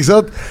Chirag, ikke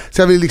sant?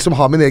 Så jeg vil liksom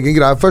ha min egen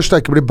greie først,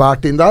 og ikke bli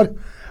bært inn der.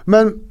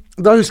 Men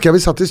da husker jeg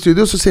vi satt i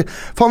studio, så sier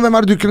faen, hvem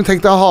det du kunne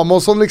tenkt deg å ha med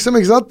og sånn, liksom,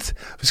 ikke sant?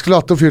 Vi skulle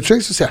hatt noen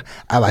featuring, så sier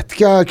jeg vet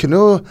ikke, jeg kunne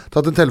jo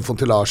tatt en telefon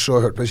til Lars og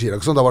hørt med Chirag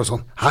og sånn, da var det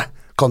sånn, hæ?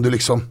 Kan du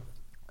liksom,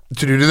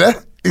 tror du det?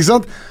 Ikke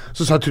sant?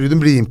 Så sa jeg, tror du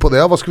de blir inn på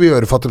det, og hva skal vi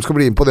gjøre for at de skal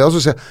bli inn på det? Og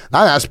så sier jeg,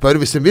 nei, jeg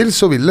spør, hvis de vil,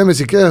 så vil de,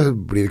 hvis ikke,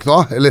 blir det ikke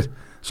noe, eller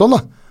sånn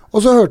da.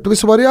 Og så hørte vi,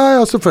 så bare, ja,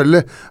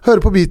 selvfølgelig,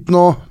 høre på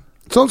beaten og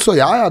sånn, så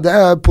ja, det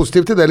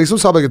positivt til det, liksom,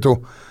 sa begge to.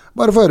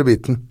 Bare få høre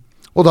beaten.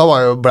 Og da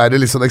ble det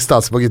litt sånn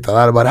ekstase på gutta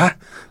der, og bare,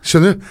 hæ?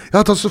 Skjønner du?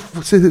 Ja,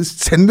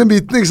 send den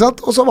biten, ikke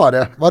sant? Og så var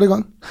det i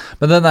gang.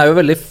 Men den jo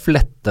veldig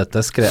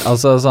flettete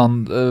altså sånn,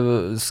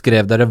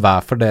 skrev dere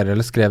hver for dere,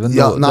 eller skrev den,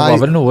 det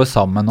var vel noe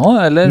sammen nå,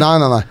 eller?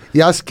 Nei.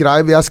 Jeg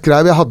skrev,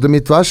 jeg hadde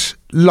mitt vers,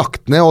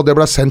 lagt ned, og det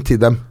ble sendt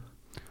til dem.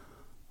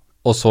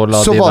 Og så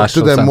la de vers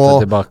og sendte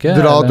tilbake? Så valgte dem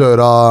å dra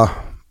døra,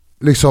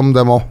 liksom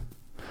dem også.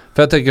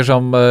 For jeg tenker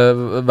som,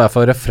 i hvert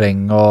fall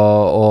refreng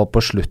og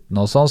på slutten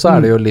og sånn, så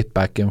det jo litt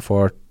back and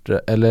forth,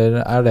 eller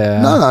det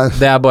Nei.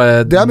 Det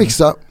bare det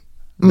miksa.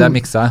 Det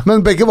miksa.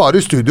 Men begge var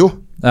i studio.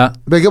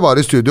 Begge var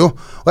i studio.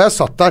 Og jeg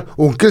satt der,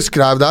 Onkel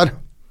skrev der.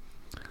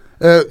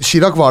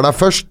 Chirag var der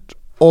først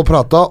og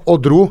pratet og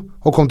dro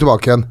og kom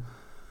tilbake igjen.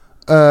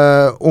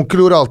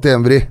 Onkel gjorde alltid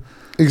en vri,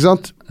 ikke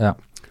sant? Ja.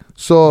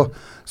 Så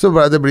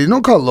det blir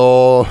noen kalde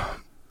og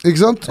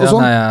ikke sant? Og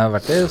sånn. Nei, jeg har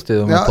vært i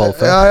studio med Paul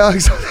før. Ja,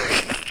 ikke sant?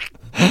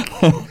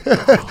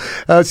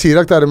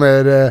 Chirag det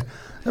mer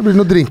det blir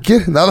noen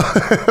drinker.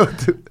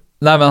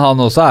 Nei, men han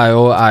også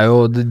jo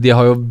de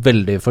har jo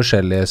veldig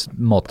forskjellige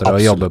måter å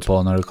jobbe på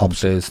når det kommer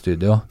til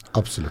studio.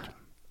 Absolutt.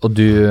 Og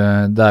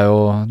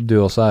du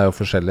også jo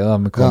forskjellig da,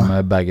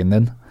 med baggen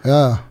din.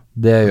 Ja.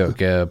 Det gjør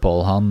ikke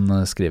Paul,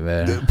 han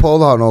skriver.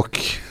 Paul har nok,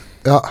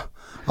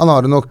 han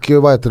har det nok,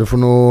 hva heter det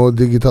for noe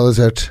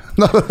digitalisert.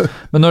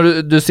 Men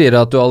når du sier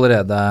at du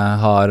allerede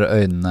har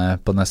øynene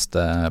på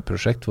neste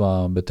prosjekt,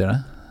 hva betyr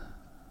det?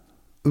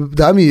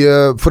 Det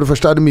mye, for det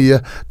første det mye,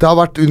 det har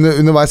vært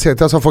underveis hele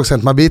tiden, så har folk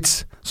sendt meg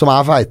beats, som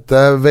feite,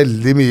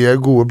 veldig mye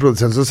gode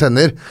produsenter som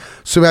sender,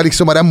 som jeg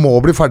liksom bare, jeg må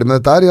bli ferdig med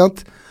dette her,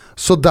 ikke?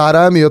 Så der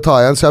jeg mye å ta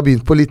igjen, så jeg har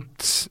begynt på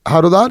litt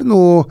her og der,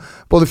 noe,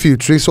 både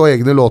featurings og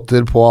egne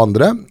låter på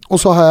andre,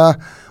 og så har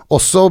jeg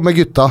også med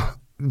gutta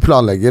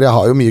planlegger, jeg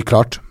har jo mye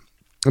klart,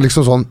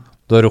 liksom sånn.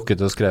 Du har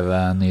rukket å skrive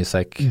en ny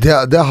sekk?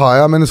 Det har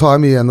jeg, men så har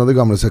jeg mye igjen av de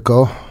gamle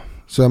sekka også,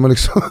 så jeg må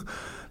liksom,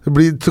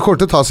 det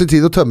kommer til å ta sin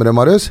tid å tømme det,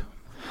 Marius.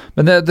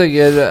 Men jeg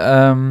tenker,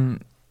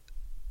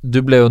 du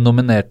ble jo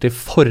nominert til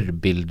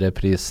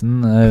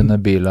Forbildeprisen under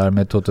Bylarm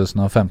i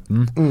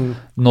 2015.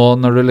 Nå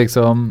når du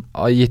liksom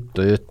har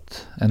gitt ut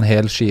en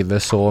hel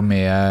skive, så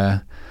mye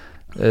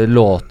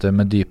låter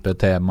med dype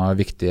tema,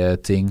 viktige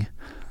ting,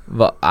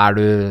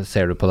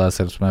 Ser du på deg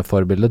selv som et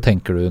forbilde?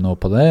 Tenker du noe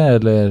på det,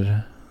 eller?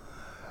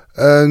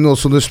 Nå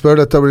som du spør,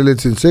 dette blir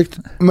litt sinnssykt.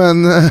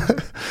 Men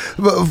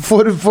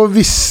for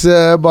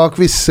visse, bak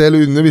visse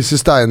eller under visse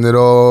steiner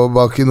og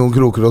bak i noen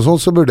kroker og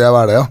sånn, så burde jeg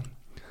være det, ja.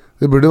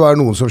 Det burde være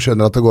noen som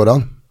skjønner at det går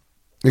an.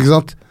 Ikke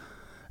sant?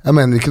 Jeg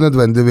mener ikke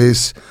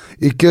nødvendigvis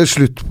ikke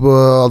slutt på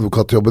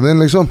advokatjobben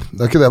din, liksom.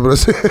 Det er ikke det jeg prøver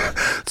å si.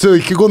 Så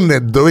ikke gå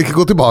nedover, ikke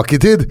gå tilbake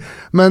i tid.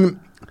 Men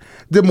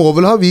det må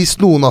vel ha vist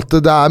noen at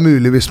det er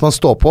mulig hvis man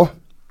står på.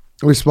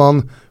 Hvis man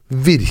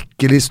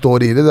virkelig står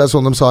i det. Det er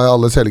sånn de sa i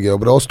alle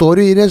selgerjobber. Og står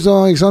du i det, så,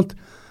 ikke sant?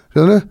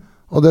 Skjønner du?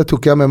 Og det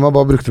tok jeg med meg,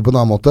 bare brukte det på en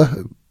annen måte.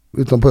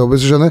 Utenpå jobben,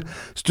 så skjønner du.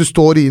 Hvis du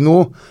står i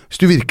noe, hvis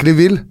du virkelig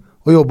vil,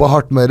 og jobber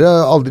hardt med det,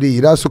 aldri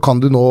gir deg, så kan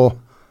du nå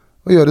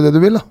gjøre det du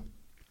vil, da.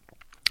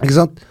 Ikke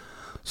sant?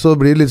 Så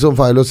det blir litt sånn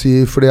feil å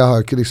si, fordi jeg har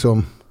ikke liksom...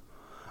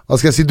 Hva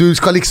skal jeg si? Du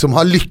skal liksom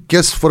ha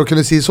lykkes for å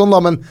kunne si sånn, da,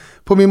 men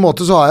på min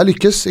måte så har jeg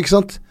lykkes, ikke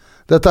sant?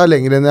 Dette er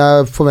lenger enn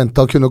jeg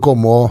forventet å kunne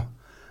komme, og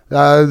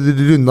jeg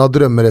rundet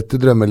drømmer etter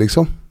drømmer,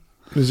 liksom.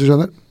 Hvis du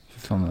skjønner?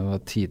 Det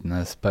var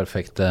tidenes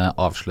perfekte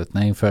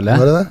avslutning, føler jeg.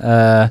 Var det det?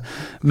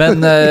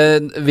 Men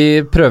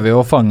vi prøver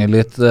jo å fange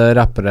litt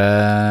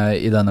rappere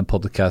i denne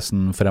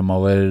podcasten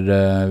fremover.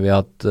 Vi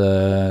har hatt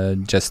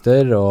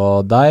Jester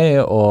og deg,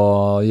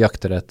 og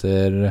jakter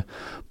etter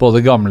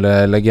både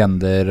gamle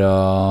legender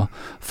og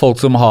folk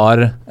som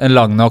har en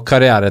lang nok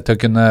karriere til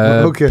å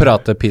kunne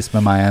prate piss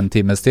med meg en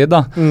times tid,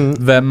 da.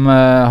 Hvem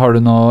har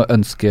du nå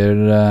ønsker,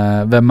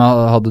 hvem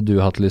hadde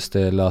du hatt lyst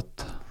til at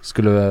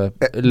skulle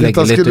legge litt ut?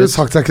 Dette skulle du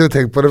sagt, jeg kunne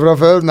tenkt på det fra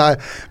før. Nei,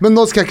 men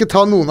nå skal jeg ikke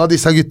ta noen av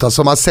disse gutta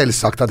som har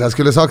selvsagt at jeg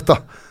skulle sagt,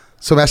 da.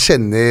 Som jeg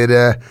kjenner.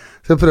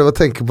 Så jeg prøver å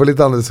tenke på litt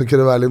andre som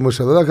kunne være litt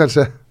morsomme, da,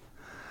 kanskje.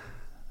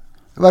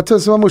 Vet du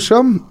hvem som var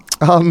morsom?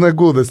 Han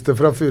godeste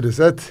fra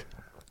Furuset.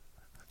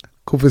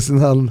 Kompisen,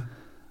 han.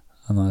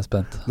 Nå er jeg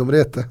spent. Nå må du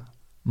gjette.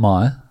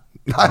 Mae?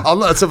 Nei, han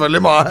er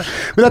selvfølgelig Mae.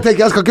 Men jeg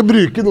tenker jeg skal ikke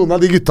bruke noen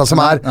av de gutta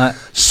som er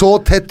så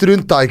tett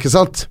rundt da, ikke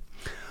sant?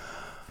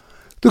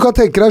 Du kan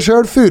tenke deg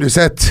selv,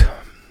 Furuset.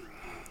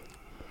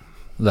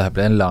 Det her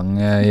ble en lang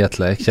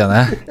gjettelek, kjenner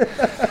jeg.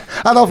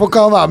 Nei, da får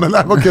ikke han være med.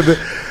 Nei, okay.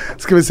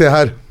 Skal vi se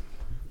her.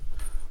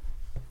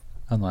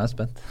 Ja, nå er jeg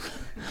spent.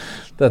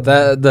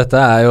 Dette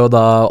er jo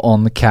da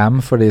on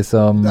cam for de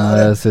som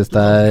synes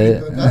det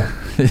er...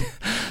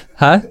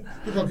 Hæ?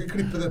 Du kan ikke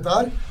klippe dette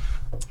her.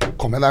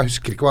 Kom igjen, jeg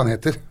husker ikke hva han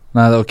heter.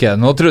 Nei, ok,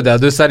 nå trodde jeg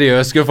du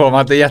seriøst skulle få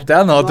meg til å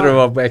gjette. Nå tror jeg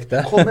det var på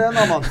ekte. Kom igjen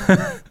da, mann.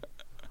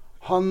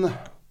 Han...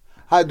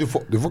 Hei, du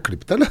får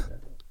klippet det, eller?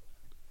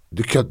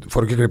 Får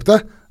du ikke klippet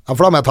det? Ja,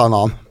 for da må jeg ta en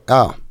annen.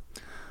 Ja,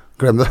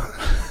 glem det.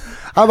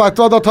 Jeg vet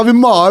hva, da tar vi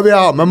Mae, vi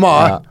har med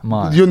Mae. Ja,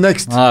 Mae. You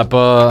next. Han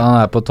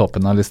er på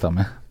toppen av lista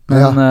mi.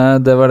 Men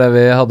det var det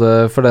vi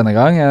hadde for denne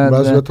gang. Vi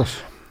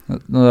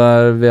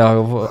har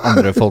jo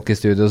andre folk i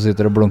studio som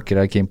sitter og blunker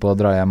og keen på å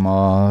dra hjem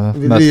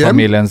og møte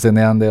familien sin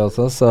igjen, de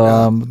også. Så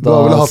du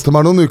har vel hatt det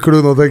med noen uker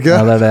du nå, tenker jeg.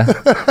 Ja, det er det.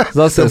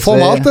 Så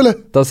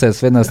da ses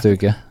vi neste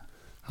uke.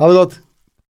 Ha det godt.